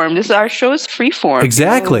free form. Our show is free form.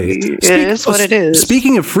 Exactly. It is what it is.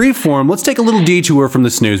 Speaking of free form, let's take a little detour from the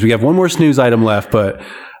snooze. We have one more snooze item left, but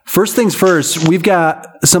first things first, we've got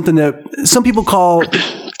something that some people call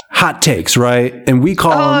hot takes, right? And we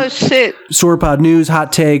call them Sauropod News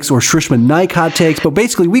hot takes or Shrishma Naik hot takes, but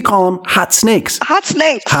basically we call them hot snakes. Hot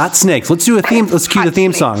snakes. Hot snakes. Let's do a theme. Let's cue the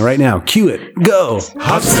theme song right now. Cue it. Go.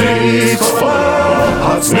 Hot snakes,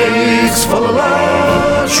 hot snakes,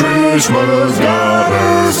 Shrishma's got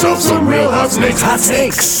herself some real hot snakes. Hot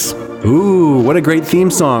snakes. Ooh, what a great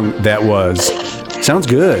theme song that was. Sounds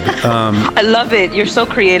good. I love it. You're so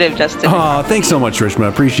creative, Justin. Oh, thanks so much, Shrishma.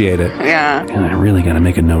 Appreciate it. Yeah. And I really got to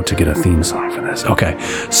make a note to get a theme song for this. Okay.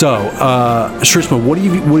 So, Shrishma, what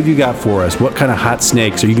have you got for us? What kind of hot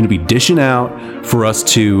snakes are you going to be dishing out for us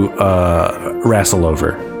to wrestle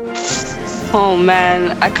over? Oh,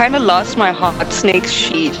 man. I kind of lost my hot snake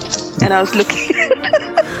sheet. And I was looking...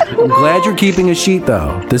 I'm glad you're keeping a sheet,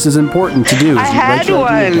 though. This is important to do. I had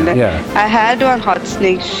one. Yeah. I had one hot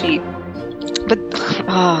snake sheet. But,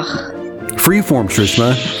 Freeform,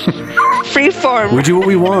 Shrishma. Freeform. We do what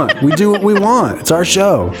we want. We do what we want. It's our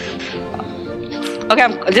show. Okay,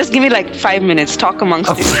 just give me like 5 minutes. Talk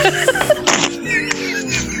amongst you.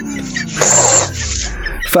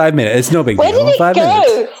 5 minutes. It's no big deal. Where did it 5 go?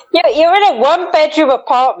 minutes. You're in a one-bedroom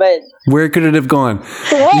apartment. Where could it have gone?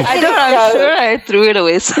 I'm sure I threw it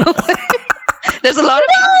away somewhere. There's a lot of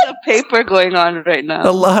pieces of paper going on right now.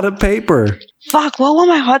 A lot of paper. Fuck, what were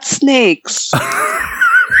my hot snakes?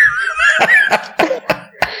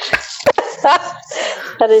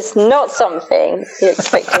 That is not something you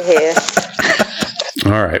expect to hear.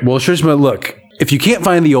 All right. Well, Shrishma, look, if you can't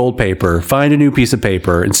find the old paper, find a new piece of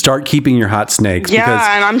paper and start keeping your hot snakes.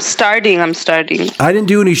 Yeah, and I'm starting. I didn't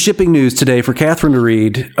do any shipping news today for Catherine to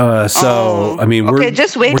read. We're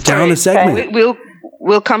just wait we're for down it. a segment.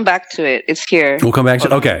 We'll come back to it. It's here. We'll come back to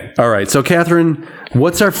it. Okay. All right. So, Catherine,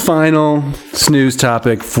 what's our final snooze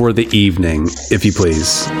topic for the evening, if you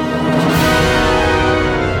please?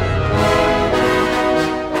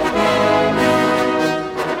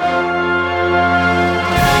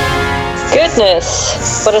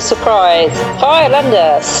 Goodness, what a surprise.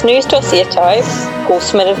 Highlander, snooze dossier type,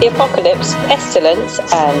 horsemen of the apocalypse, pestilence,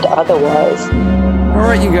 and otherwise. All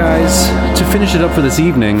right, you guys, to finish it up for this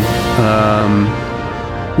evening,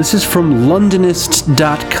 This is from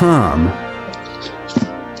Londonist.com.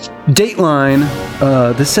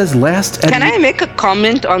 Dateline, this says last... Can I make a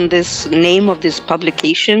comment on this name of this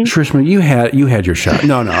publication? Shrishma, you had your shot.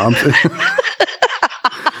 No.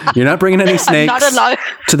 You're not bringing any snakes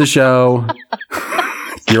to the show.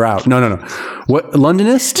 You're out. No. What,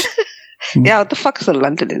 Londonist? Yeah, what the fuck is a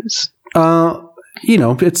Londonist?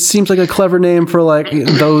 It seems like a clever name for like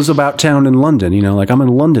those about town in London. Like I'm a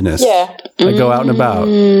Londonist. Yeah. I go out and about.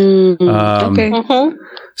 Okay. Mm-hmm.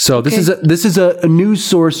 So this is a news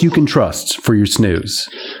source you can trust for your snooze.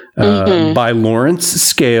 By Lawrence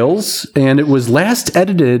Scales, and it was last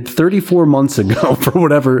edited 34 months ago for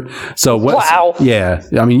whatever. So wow. Yeah,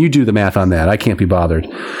 I mean, you do the math on that. I can't be bothered.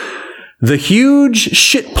 The huge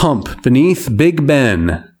shit pump beneath Big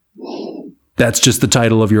Ben. That's just the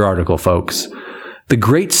title of your article, folks. The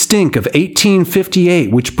Great Stink of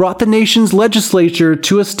 1858, which brought the nation's legislature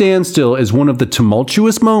to a standstill, is one of the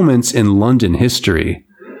tumultuous moments in London history.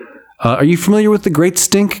 Are you familiar with the Great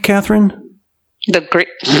Stink, Catherine? The Great...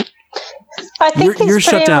 I think you're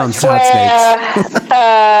shut down, hot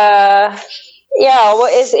snakes.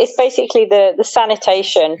 It's basically the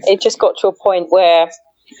sanitation. It just got to a point where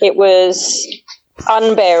it was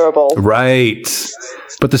unbearable. Right.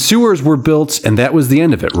 But the sewers were built, and that was the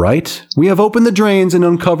end of it, right? We have opened the drains and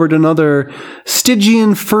uncovered another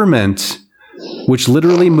Stygian ferment, which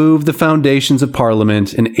literally moved the foundations of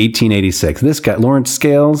Parliament in 1886. This guy, Lawrence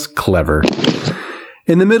Scales, clever.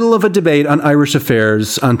 In the middle of a debate on Irish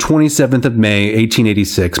affairs on 27th of May,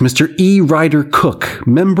 1886, Mr. E. Ryder Cook,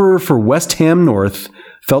 member for West Ham North,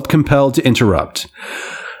 felt compelled to interrupt.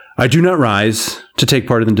 I do not rise to take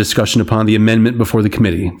part in the discussion upon the amendment before the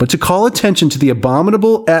committee, but to call attention to the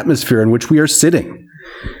abominable atmosphere in which we are sitting.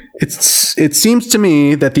 It seems to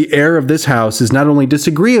me that the air of this house is not only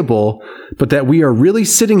disagreeable, but that we are really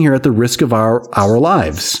sitting here at the risk of our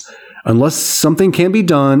lives. Unless something can be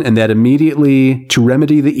done, and that immediately, to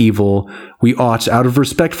remedy the evil, we ought, out of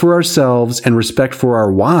respect for ourselves and respect for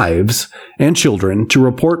our wives and children, to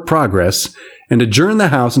report progress and adjourn the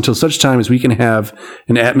House until such time as we can have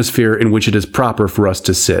an atmosphere in which it is proper for us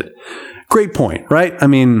to sit. Great point, right? I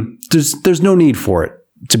mean, there's no need for it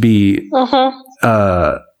to be,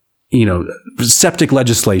 septic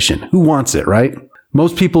legislation. Who wants it, right?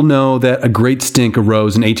 Most people know that a great stink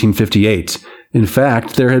arose in 1858. In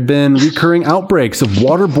fact, there had been recurring outbreaks of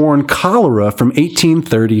waterborne cholera from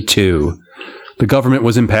 1832. The government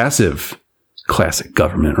was impassive. Classic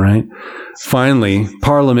government, right? Finally,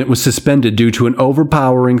 Parliament was suspended due to an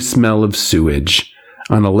overpowering smell of sewage.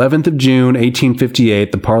 On 11th of June,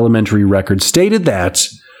 1858, the parliamentary record stated that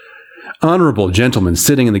honorable gentlemen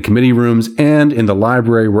sitting in the committee rooms and in the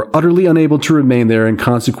library were utterly unable to remain there in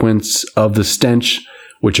consequence of the stench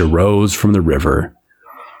which arose from the river.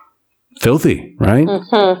 Filthy, right?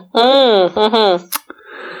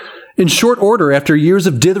 In short order, after years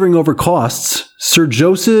of dithering over costs, Sir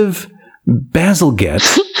Joseph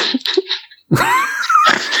Bazalgette...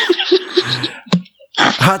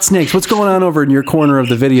 Hot snakes, what's going on over in your corner of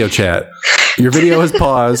the video chat? Your video has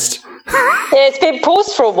paused. Yeah, it's been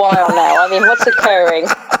paused for a while now. I mean, what's occurring?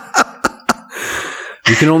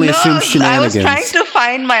 You can only assume shenanigans. I was trying to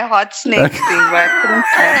find my hot snake thing, but I couldn't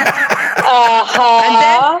find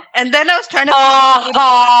it. And then I was trying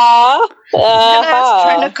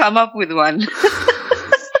to come up with one.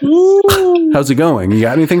 How's it going? You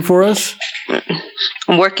got anything for us?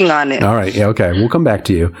 I'm working on it. All right. Yeah. Okay. We'll come back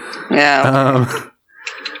to you. Yeah.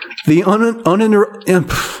 The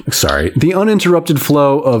uninterrupted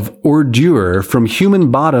flow of ordure from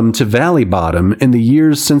human bottom to valley bottom in the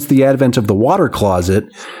years since the advent of the water closet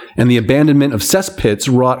and the abandonment of cesspits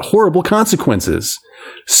wrought horrible consequences.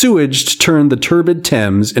 Sewage turned the turbid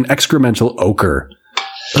Thames in excremental ochre.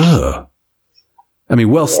 Ugh. I mean,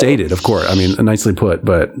 well stated, of course. I mean, nicely put,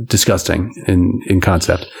 but disgusting in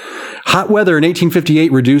concept. Hot weather in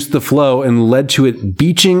 1858 reduced the flow and led to it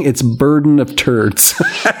beaching its burden of turds.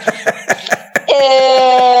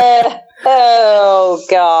 Oh,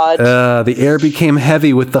 God. The air became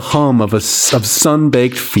heavy with the hum of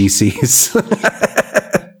sun-baked feces.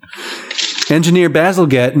 Engineer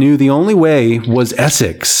Bazalgette knew the only way was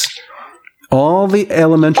Essex. All the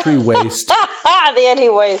elementary waste... The only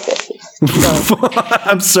way is Essex.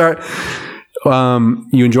 I'm sorry.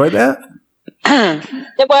 You enjoyed that? Well,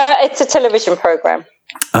 it's a television program.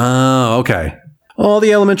 Oh, okay. All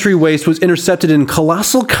the elementary waste was intercepted in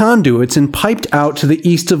colossal conduits and piped out to the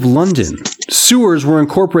east of London. Sewers were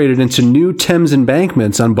incorporated into new Thames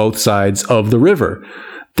embankments on both sides of the river.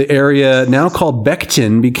 The area, now called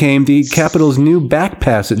Beckton, became the capital's new back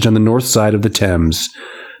passage on the north side of the Thames.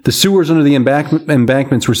 The sewers under the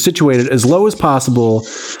embankments were situated as low as possible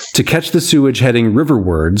to catch the sewage heading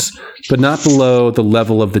riverwards, but not below the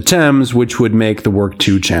level of the Thames, which would make the work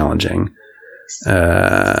too challenging.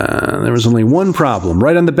 There was only one problem.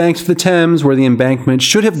 Right on the banks of the Thames, where the embankment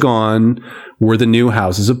should have gone, were the new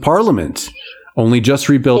Houses of Parliament. Only just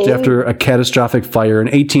rebuilt after a catastrophic fire in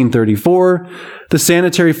 1834, the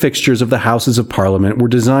sanitary fixtures of the Houses of Parliament were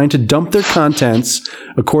designed to dump their contents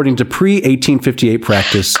according to pre-1858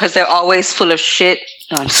 practice. Because they're always full of shit.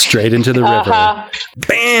 Straight into the river.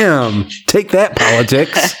 Bam! Take that,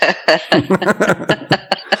 politics.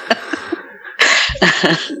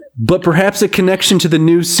 But perhaps a connection to the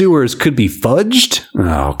new sewers could be fudged?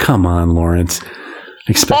 Oh, come on, Lawrence.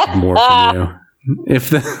 Expected more from you.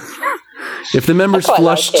 If the members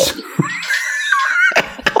flushed...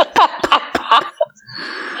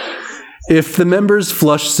 If the members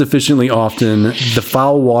flushed sufficiently often, the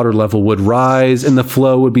foul water level would rise and the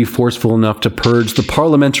flow would be forceful enough to purge the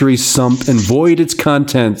parliamentary sump and void its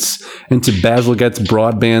contents into Bazalgette's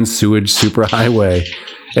broadband sewage superhighway.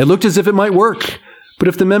 It looked as if it might work, but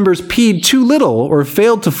if the members peed too little or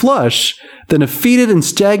failed to flush, then a fetid and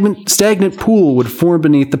stagnant pool would form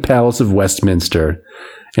beneath the Palace of Westminster.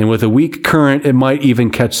 And with a weak current, it might even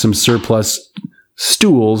catch some surplus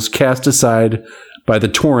stools cast aside by the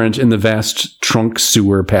torrent in the vast trunk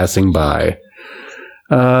sewer passing by.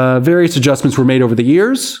 Various adjustments were made over the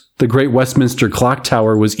years. The Great Westminster Clock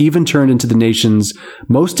Tower was even turned into the nation's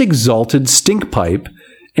most exalted stink pipe.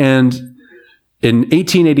 And in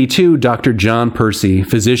 1882, Dr. John Percy,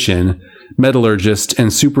 physician, metallurgist,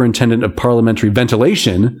 and superintendent of parliamentary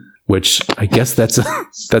ventilation, which I guess that's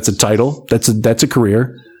a title. That's a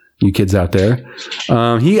career, you kids out there.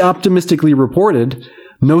 He optimistically reported,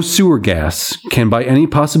 "No sewer gas can by any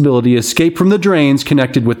possibility escape from the drains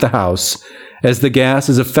connected with the house, as the gas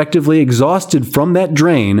is effectively exhausted from that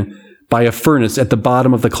drain by a furnace at the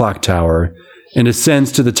bottom of the clock tower and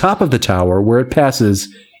ascends to the top of the tower where it passes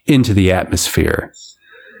into the atmosphere."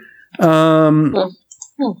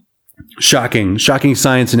 Shocking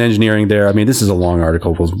science and engineering there. I mean, this is a long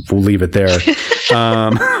article. We'll leave it there.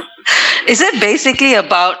 Is it basically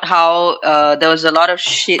about how there was a lot of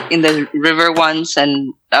shit in the river once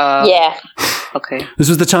and yeah. Okay. This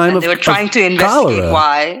was the time they were trying to investigate cholera.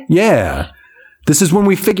 Why. Yeah. This is when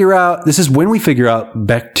we figure out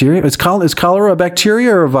bacteria. Is cholera a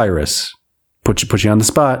bacteria or a virus? Put you on the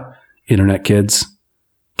spot, internet kids.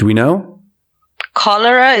 Do we know?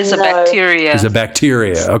 Cholera is a bacteria. Is a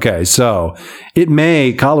bacteria. Okay, so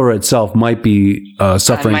cholera itself might be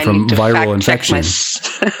suffering from viral infection.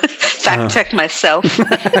 Check myself.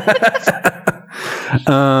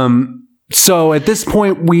 So at this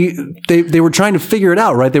point, they were trying to figure it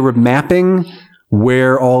out, right? They were mapping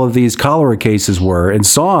where all of these cholera cases were and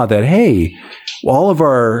saw that, hey, all of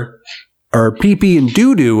our pee-pee and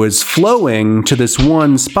doo-doo is flowing to this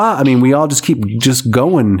one spot. I mean, we all just keep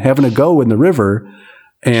going, having a go in the river.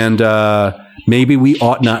 And maybe we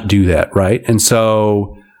ought not do that, right? And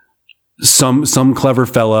so some clever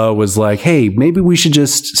fellow was like, hey, maybe we should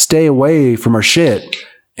just stay away from our shit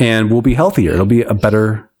and we'll be healthier. It'll be a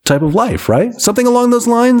better type of life, right? Something along those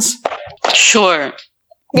lines? Sure.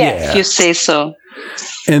 Yeah. If you say so.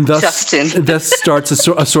 And thus starts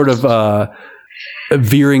a sort of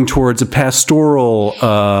veering towards a pastoral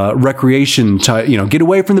recreation type, get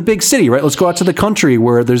away from the big city, right? Let's go out to the country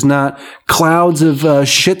where there's not clouds of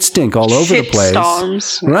shit stink all over the place.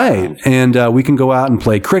 Storms. Right. And we can go out and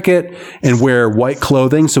play cricket and wear white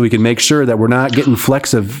clothing so we can make sure that we're not getting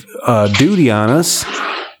flecks of duty on us,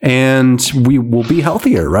 and we will be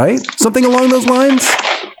healthier, right? Something along those lines?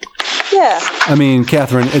 Yeah. I mean,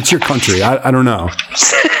 Catherine, it's your country. I don't know.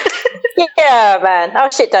 Yeah, man.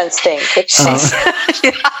 Our shit don't stink.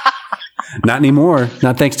 Not anymore.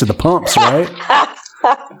 Not thanks to the pumps, right?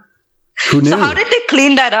 Who knew? So how did they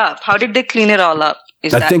clean that up? How did they clean it all up?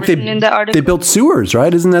 Is that written in the article? They built sewers,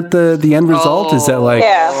 right? Isn't that the end result? Is that like,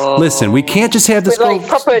 listen, we can't just have this with like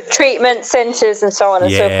proper treatment centers and so on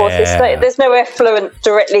and so forth. There's no effluent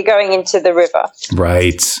directly going into the river.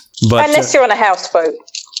 Right. But unless you're on a houseboat.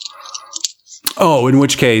 Oh, in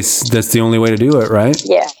which case, that's the only way to do it, right?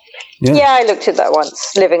 Yeah. Yeah, I looked at that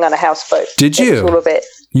once, living on a houseboat. Did you? All of it.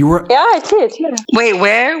 You were? Yeah, I did, yeah. Wait,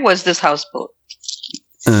 where was this houseboat?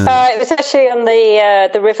 It was actually on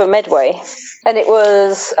the River Medway, and it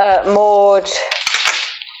was moored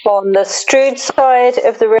on the Strood side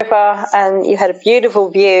of the river, and you had a beautiful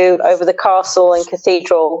view over the castle and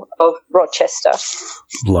cathedral of Rochester.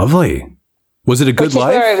 Lovely. Was it a good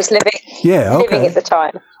life? Where I was living. Yeah, okay. Living at the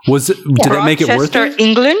time. Was it? Did that make it worth it? Rochester,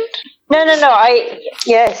 England? No.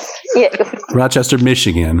 Yes. Yeah. Rochester,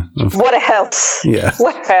 Michigan. What else? Yeah.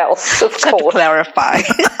 What else? Of To course. clarify.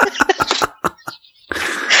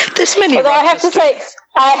 There's many. Although I have to say,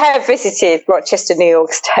 I have visited Rochester, New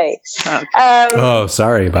York State. Okay. Oh,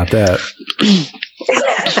 sorry about that.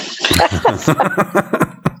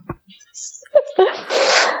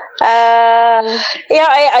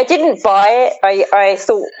 I didn't buy it. I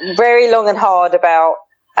thought very long and hard about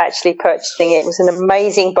actually purchasing it. It was an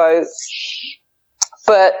amazing boat.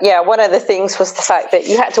 But yeah, one of the things was the fact that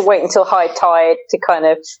you had to wait until high tide to kind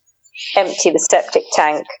of empty the septic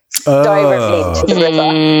tank directly into the river.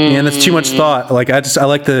 Man, that's too much thought. Like I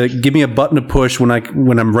like to give me a button to push when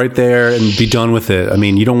I'm right there and be done with it. I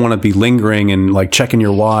mean, you don't want to be lingering and like checking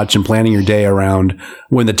your watch and planning your day around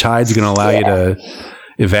when the tide's going to allow you to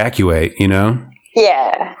evacuate, you know?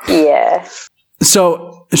 Yeah.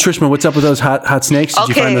 So, Shrishma, what's up with those hot snakes? Did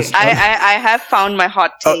you find Okay, this? I have found my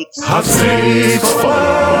hot takes. Hot snakes,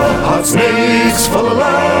 hot snakes, fa la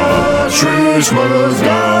la. Shrishma's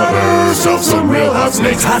got herself some real hot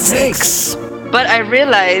snakes. Hot snakes. But I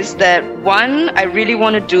realized that one I really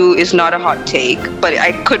want to do is not a hot take, but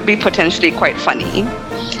I could be potentially quite funny.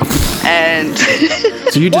 And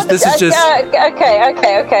So you just this is just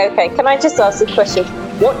Okay. Can I just ask a question?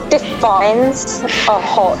 What defines a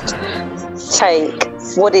hot take?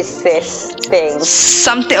 What is this thing?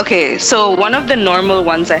 something. Okay, so one of the normal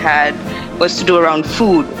ones I had was to do around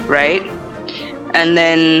food, right? And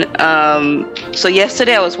then, so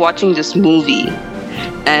yesterday I was watching this movie,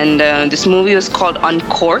 and this movie was called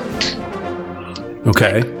Uncorked.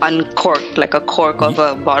 okay. Uncorked, like a cork of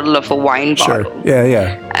a bottle of a wine Sure. bottle.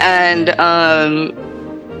 Yeah. And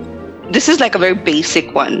this is like a very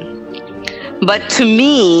basic one. But to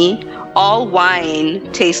me, all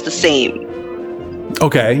wine tastes the same.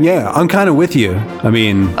 Okay. Yeah. I'm kind of with you. I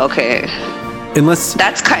mean, Okay. unless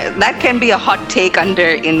That can be a hot take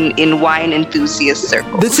in wine enthusiast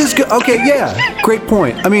circles. this is good. Okay. Yeah. Great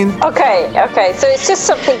point. I mean, Okay. So it's just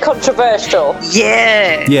something controversial.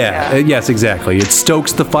 Yeah. yes, exactly. It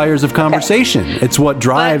stokes the fires of conversation. It's what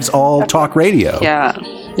drives all talk radio. Yeah.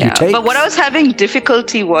 takes. But what I was having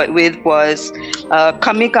difficulty with was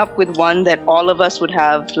coming up with one that all of us would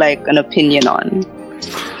have like an opinion on.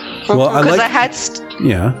 Well, I Because like. I had,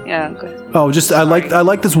 Yeah. go ahead. Oh, just I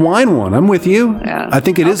like this wine one. I'm with you. Yeah. I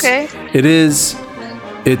think it is. Okay. It is.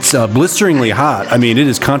 It's blisteringly hot. I mean, it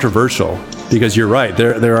is controversial because you're right.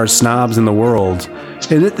 There are snobs in the world,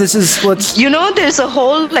 and this is what's You know, there's a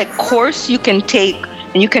whole like course you can take,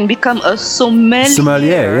 and you can become a sommelier.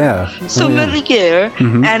 sommelier. Yeah. Sommelier,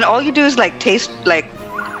 and all you do is like taste, like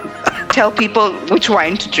tell people which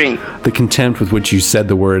wine to drink. The contempt with which you said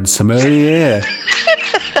the word sommelier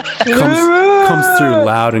comes through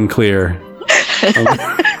loud and clear.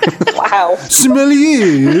 Wow.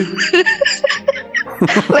 Sommelier.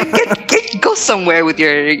 Like, go somewhere with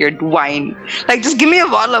your wine. Like, just give me a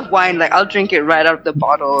bottle of wine. Like, I'll drink it right out of the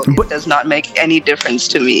bottle. But- It does not make any difference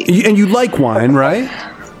to me. And you like wine, right?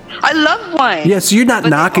 I love wine. Yeah. So you're not But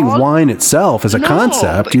they knocking all- wine itself as a No,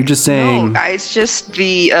 concept. You're just saying. No, it's just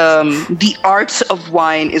the art of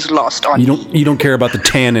wine is lost on You me. don't care about the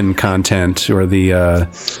tannin content or the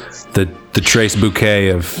trace bouquet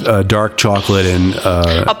of dark chocolate and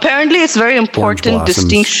Apparently, it's very important blossoms.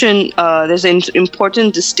 distinction. There's an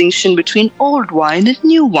important distinction between old wine and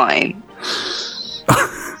new wine.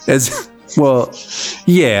 as well.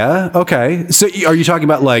 Yeah. Okay. So are you talking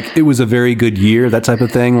about like it was a very good year, that type of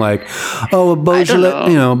thing? Like, oh, a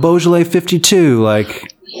Beaujolais, know. Beaujolais 52.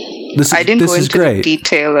 Like this. I didn't this go is into great. the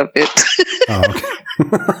detail of it. Oh,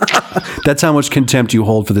 okay. That's how much contempt you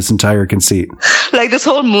hold for this entire conceit. Like, this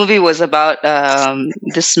whole movie was about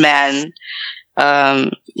this man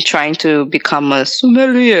trying to become a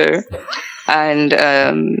sommelier, and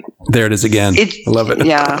There it is again. I love it.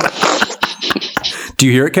 Yeah. Do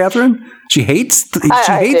you hear it, Catherine? She hates.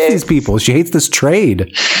 She hates do. these people. She hates this trade.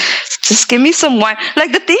 Just give me some wine.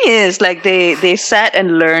 Like, the thing is, like, they sat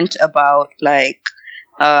and learned about like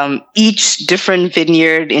each different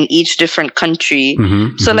vineyard in each different country.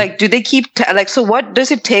 So like, do they keep so what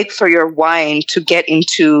does it take for your wine to get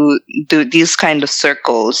into these kind of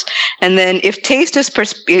circles? And then if taste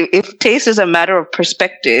is a matter of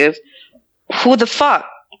perspective, who the fuck?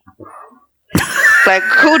 Like,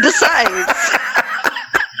 who decides?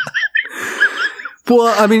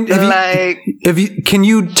 Well, I mean, can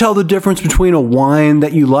you tell the difference between a wine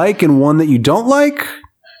that you like and one that you don't like?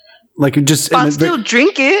 Like, it just I'll still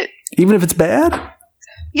drink it. even if it's bad.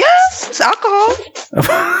 Yes, it's alcohol.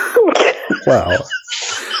 Wow.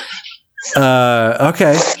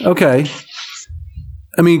 Okay.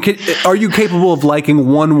 I mean, are you capable of liking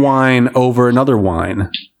one wine over another wine?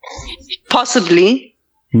 Possibly.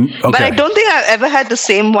 Okay. But I don't think I've ever had the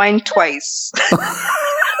same wine twice.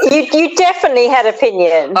 You definitely had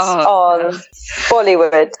opinions on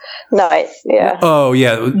Bollywood Night. Yeah. Oh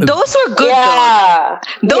yeah. Those were good Yeah.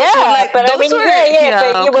 though. Those were like, but I those mean, were,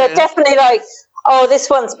 but you were okay. definitely like, oh, this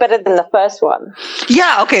one's better than the first one.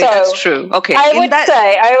 Yeah, okay, So, that's true. Okay.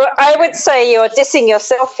 I would say you're dissing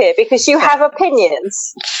yourself here because you have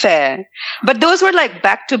opinions. Fair. But those were like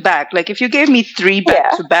back to back. Like if you gave me 3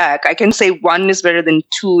 back to back, I can say 1 is better than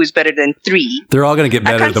 2 is better than 3. They're all going to get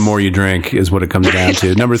better the more you drink, is what it comes down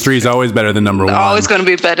to. Number 3 is always better than number 1. Always going to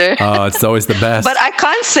be better. Oh, it's always the best. But I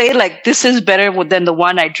can't say like this is better than the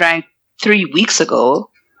one I drank 3 weeks ago.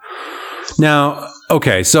 Now,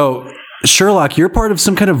 okay, so Sherlock, you're part of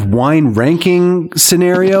some kind of wine ranking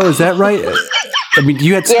scenario, is that right? I mean,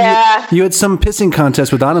 you had some pissing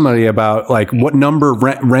contest with Anna Maria about like what number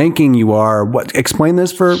ranking you are. What? Explain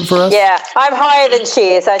this for us. Yeah, I'm higher than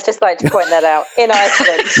she is. I'd just like to point that out in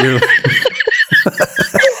Iceland.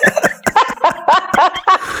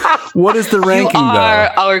 What is the ranking, you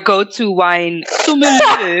are our go-to wine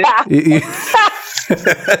sommelier.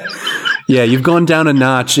 Yeah, you've gone down a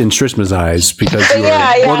notch in Shrishma's eyes because you're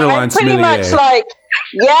borderline I'm pretty sommelier. much like,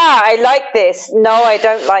 I like this. No, I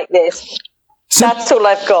don't like this. That's all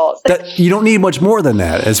I've got. You don't need much more than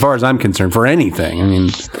that, as far as I'm concerned, for anything. I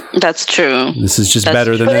mean, that's true. This is just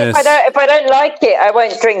better than But this. if I don't like it, I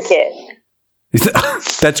won't drink it.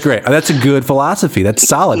 That's great. That's a good philosophy. That's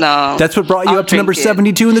solid. No, that's what brought you up to number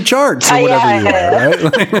 72 in the charts or whatever you are, right?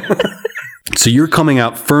 So you're coming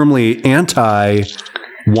out firmly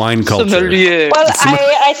anti-wine culture. Sommelier. Well,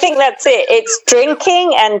 I think that's it. It's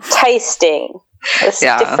drinking and tasting. It's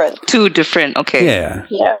different. 2 different. Okay. Yeah.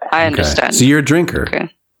 I understand. So you're a drinker. Okay.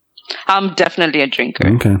 I'm definitely a drinker.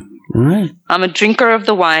 Okay. All right. I'm a drinker of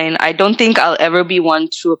the wine. I don't think I'll ever be one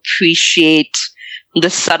to appreciate the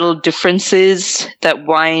subtle differences that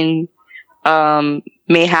wine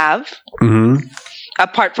may have,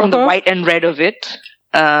 apart from the white and red of it.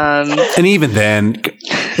 And even then,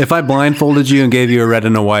 if I blindfolded you and gave you a red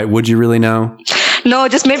and a white, would you really know? No,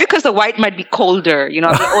 just maybe because the white might be colder. You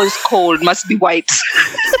know, oh, it's cold, must be white.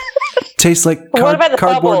 Tastes like what about the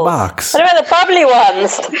cardboard bubbles? box. What about the bubbly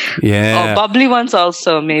ones? Yeah. Oh, bubbly ones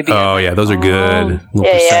also, maybe. Oh, yeah, those are good.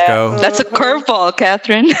 Prosecco. That's a curveball,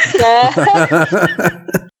 Catherine.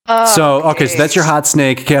 So that's your hot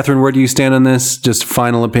snake. Catherine, where do you stand on this? Just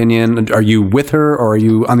final opinion. Are you with her or are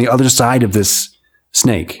you on the other side of this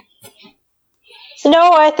snake?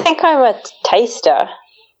 No, I think I'm a taster.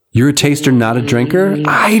 You're a taster, not a drinker?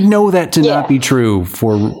 I know that to not be true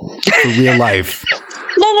for real life.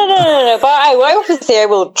 No. But I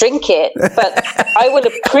will drink it, but I will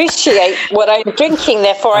appreciate what I'm drinking.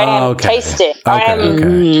 Therefore, I am tasting. I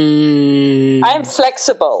am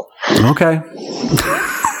flexible. Okay.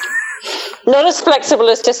 Not as flexible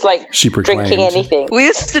as just like she drinking anything. We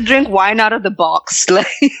used to drink wine out of the box.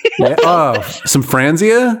 Oh, some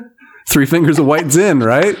Franzia? 3 fingers of white zin,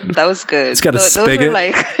 right? That was good. It's got a spigot.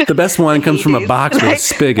 The best wine comes from a box with a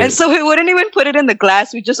spigot. And so we wouldn't even put it in the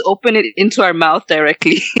glass. We just open it into our mouth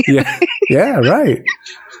directly. Yeah, right.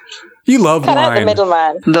 You love Cut wine. out the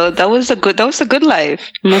middleman. That was a good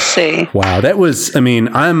life, I must say. Wow, that was. I mean,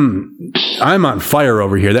 I'm on fire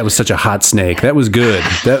over here. That was such a hot snake. That was good.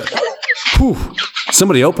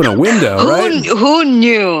 Somebody open a window, right? Who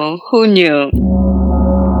knew?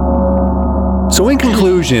 So in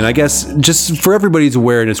conclusion, I guess just for everybody's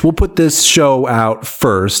awareness, we'll put this show out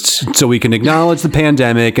first so we can acknowledge the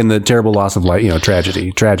pandemic and the terrible loss of life,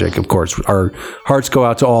 tragedy. Tragic, of course. Our hearts go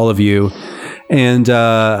out to all of you. And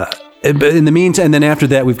in the meantime, and then after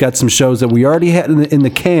that, we've got some shows that we already had in the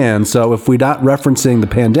can. So if we're not referencing the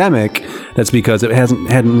pandemic, that's because it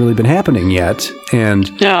hadn't really been happening yet. And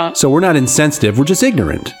so we're not insensitive. We're just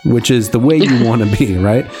ignorant, which is the way you want to be,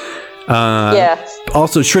 right?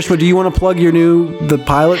 Also, Shrishma, do you want to plug the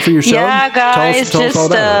pilot for your show? Yeah, guys, tell us all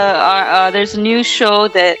about it. There's a new show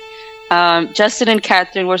that Justin and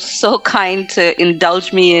Catherine were so kind to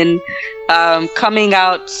indulge me in, coming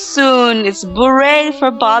out soon. It's Booray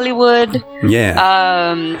for Bollywood. Yeah.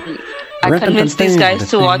 I convinced these guys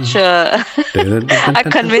to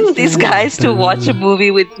watch a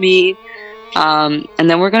movie with me. And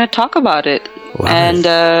then we're going to talk about it.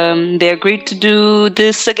 They agreed to do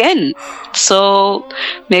this again. So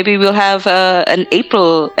maybe we'll have an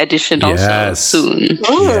April edition also soon.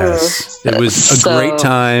 Yes. It was a great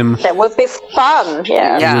time. That would be fun.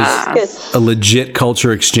 Yeah. It was a legit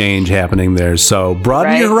culture exchange happening there. So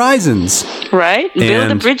broaden your horizons. Right? Build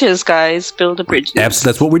the bridges, guys. Build the bridges.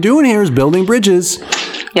 Absolutely. That's what we're doing here is building bridges.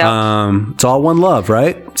 Yeah. It's all one love,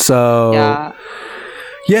 right? So...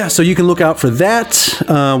 Yeah, so you can look out for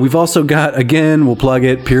that. We've also got, again, we'll plug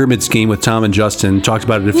it, Pyramid Scheme with Tom and Justin. Talked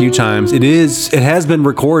about it a few times. It has been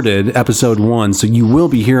recorded, episode 1, so you will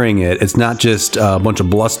be hearing it. It's not just a bunch of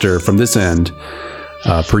bluster from this end,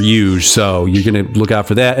 per usual. So you're going to look out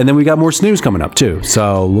for that. And then we got more snooze coming up, too.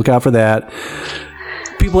 So look out for that.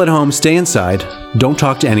 People at home, stay inside. Don't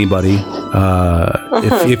talk to anybody.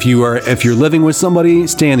 If you're living with somebody,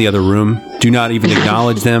 stay in the other room. Do not even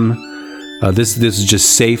acknowledge them. This is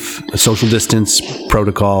just safe, social distance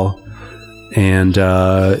protocol. And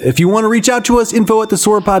if you want to reach out to us,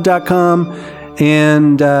 info@thesauropod.com.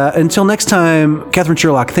 And until next time, Catherine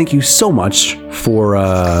Sherlock, thank you so much for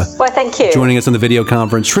thank you. joining us on the video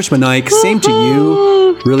conference. Shrishma Naik, same to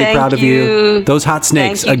you. Really proud of you. Those hot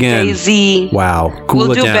snakes again. Daisy. Wow, cool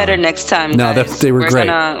We'll it do down. better next time. No, guys. they were great.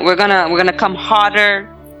 We're gonna come hotter.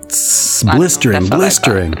 Blistering,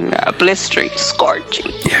 blistering,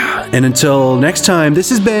 scorching. Yeah. And until next time, this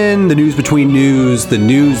has been the news between news, the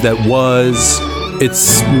news that was.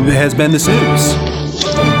 Has been the snooze.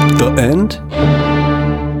 The end.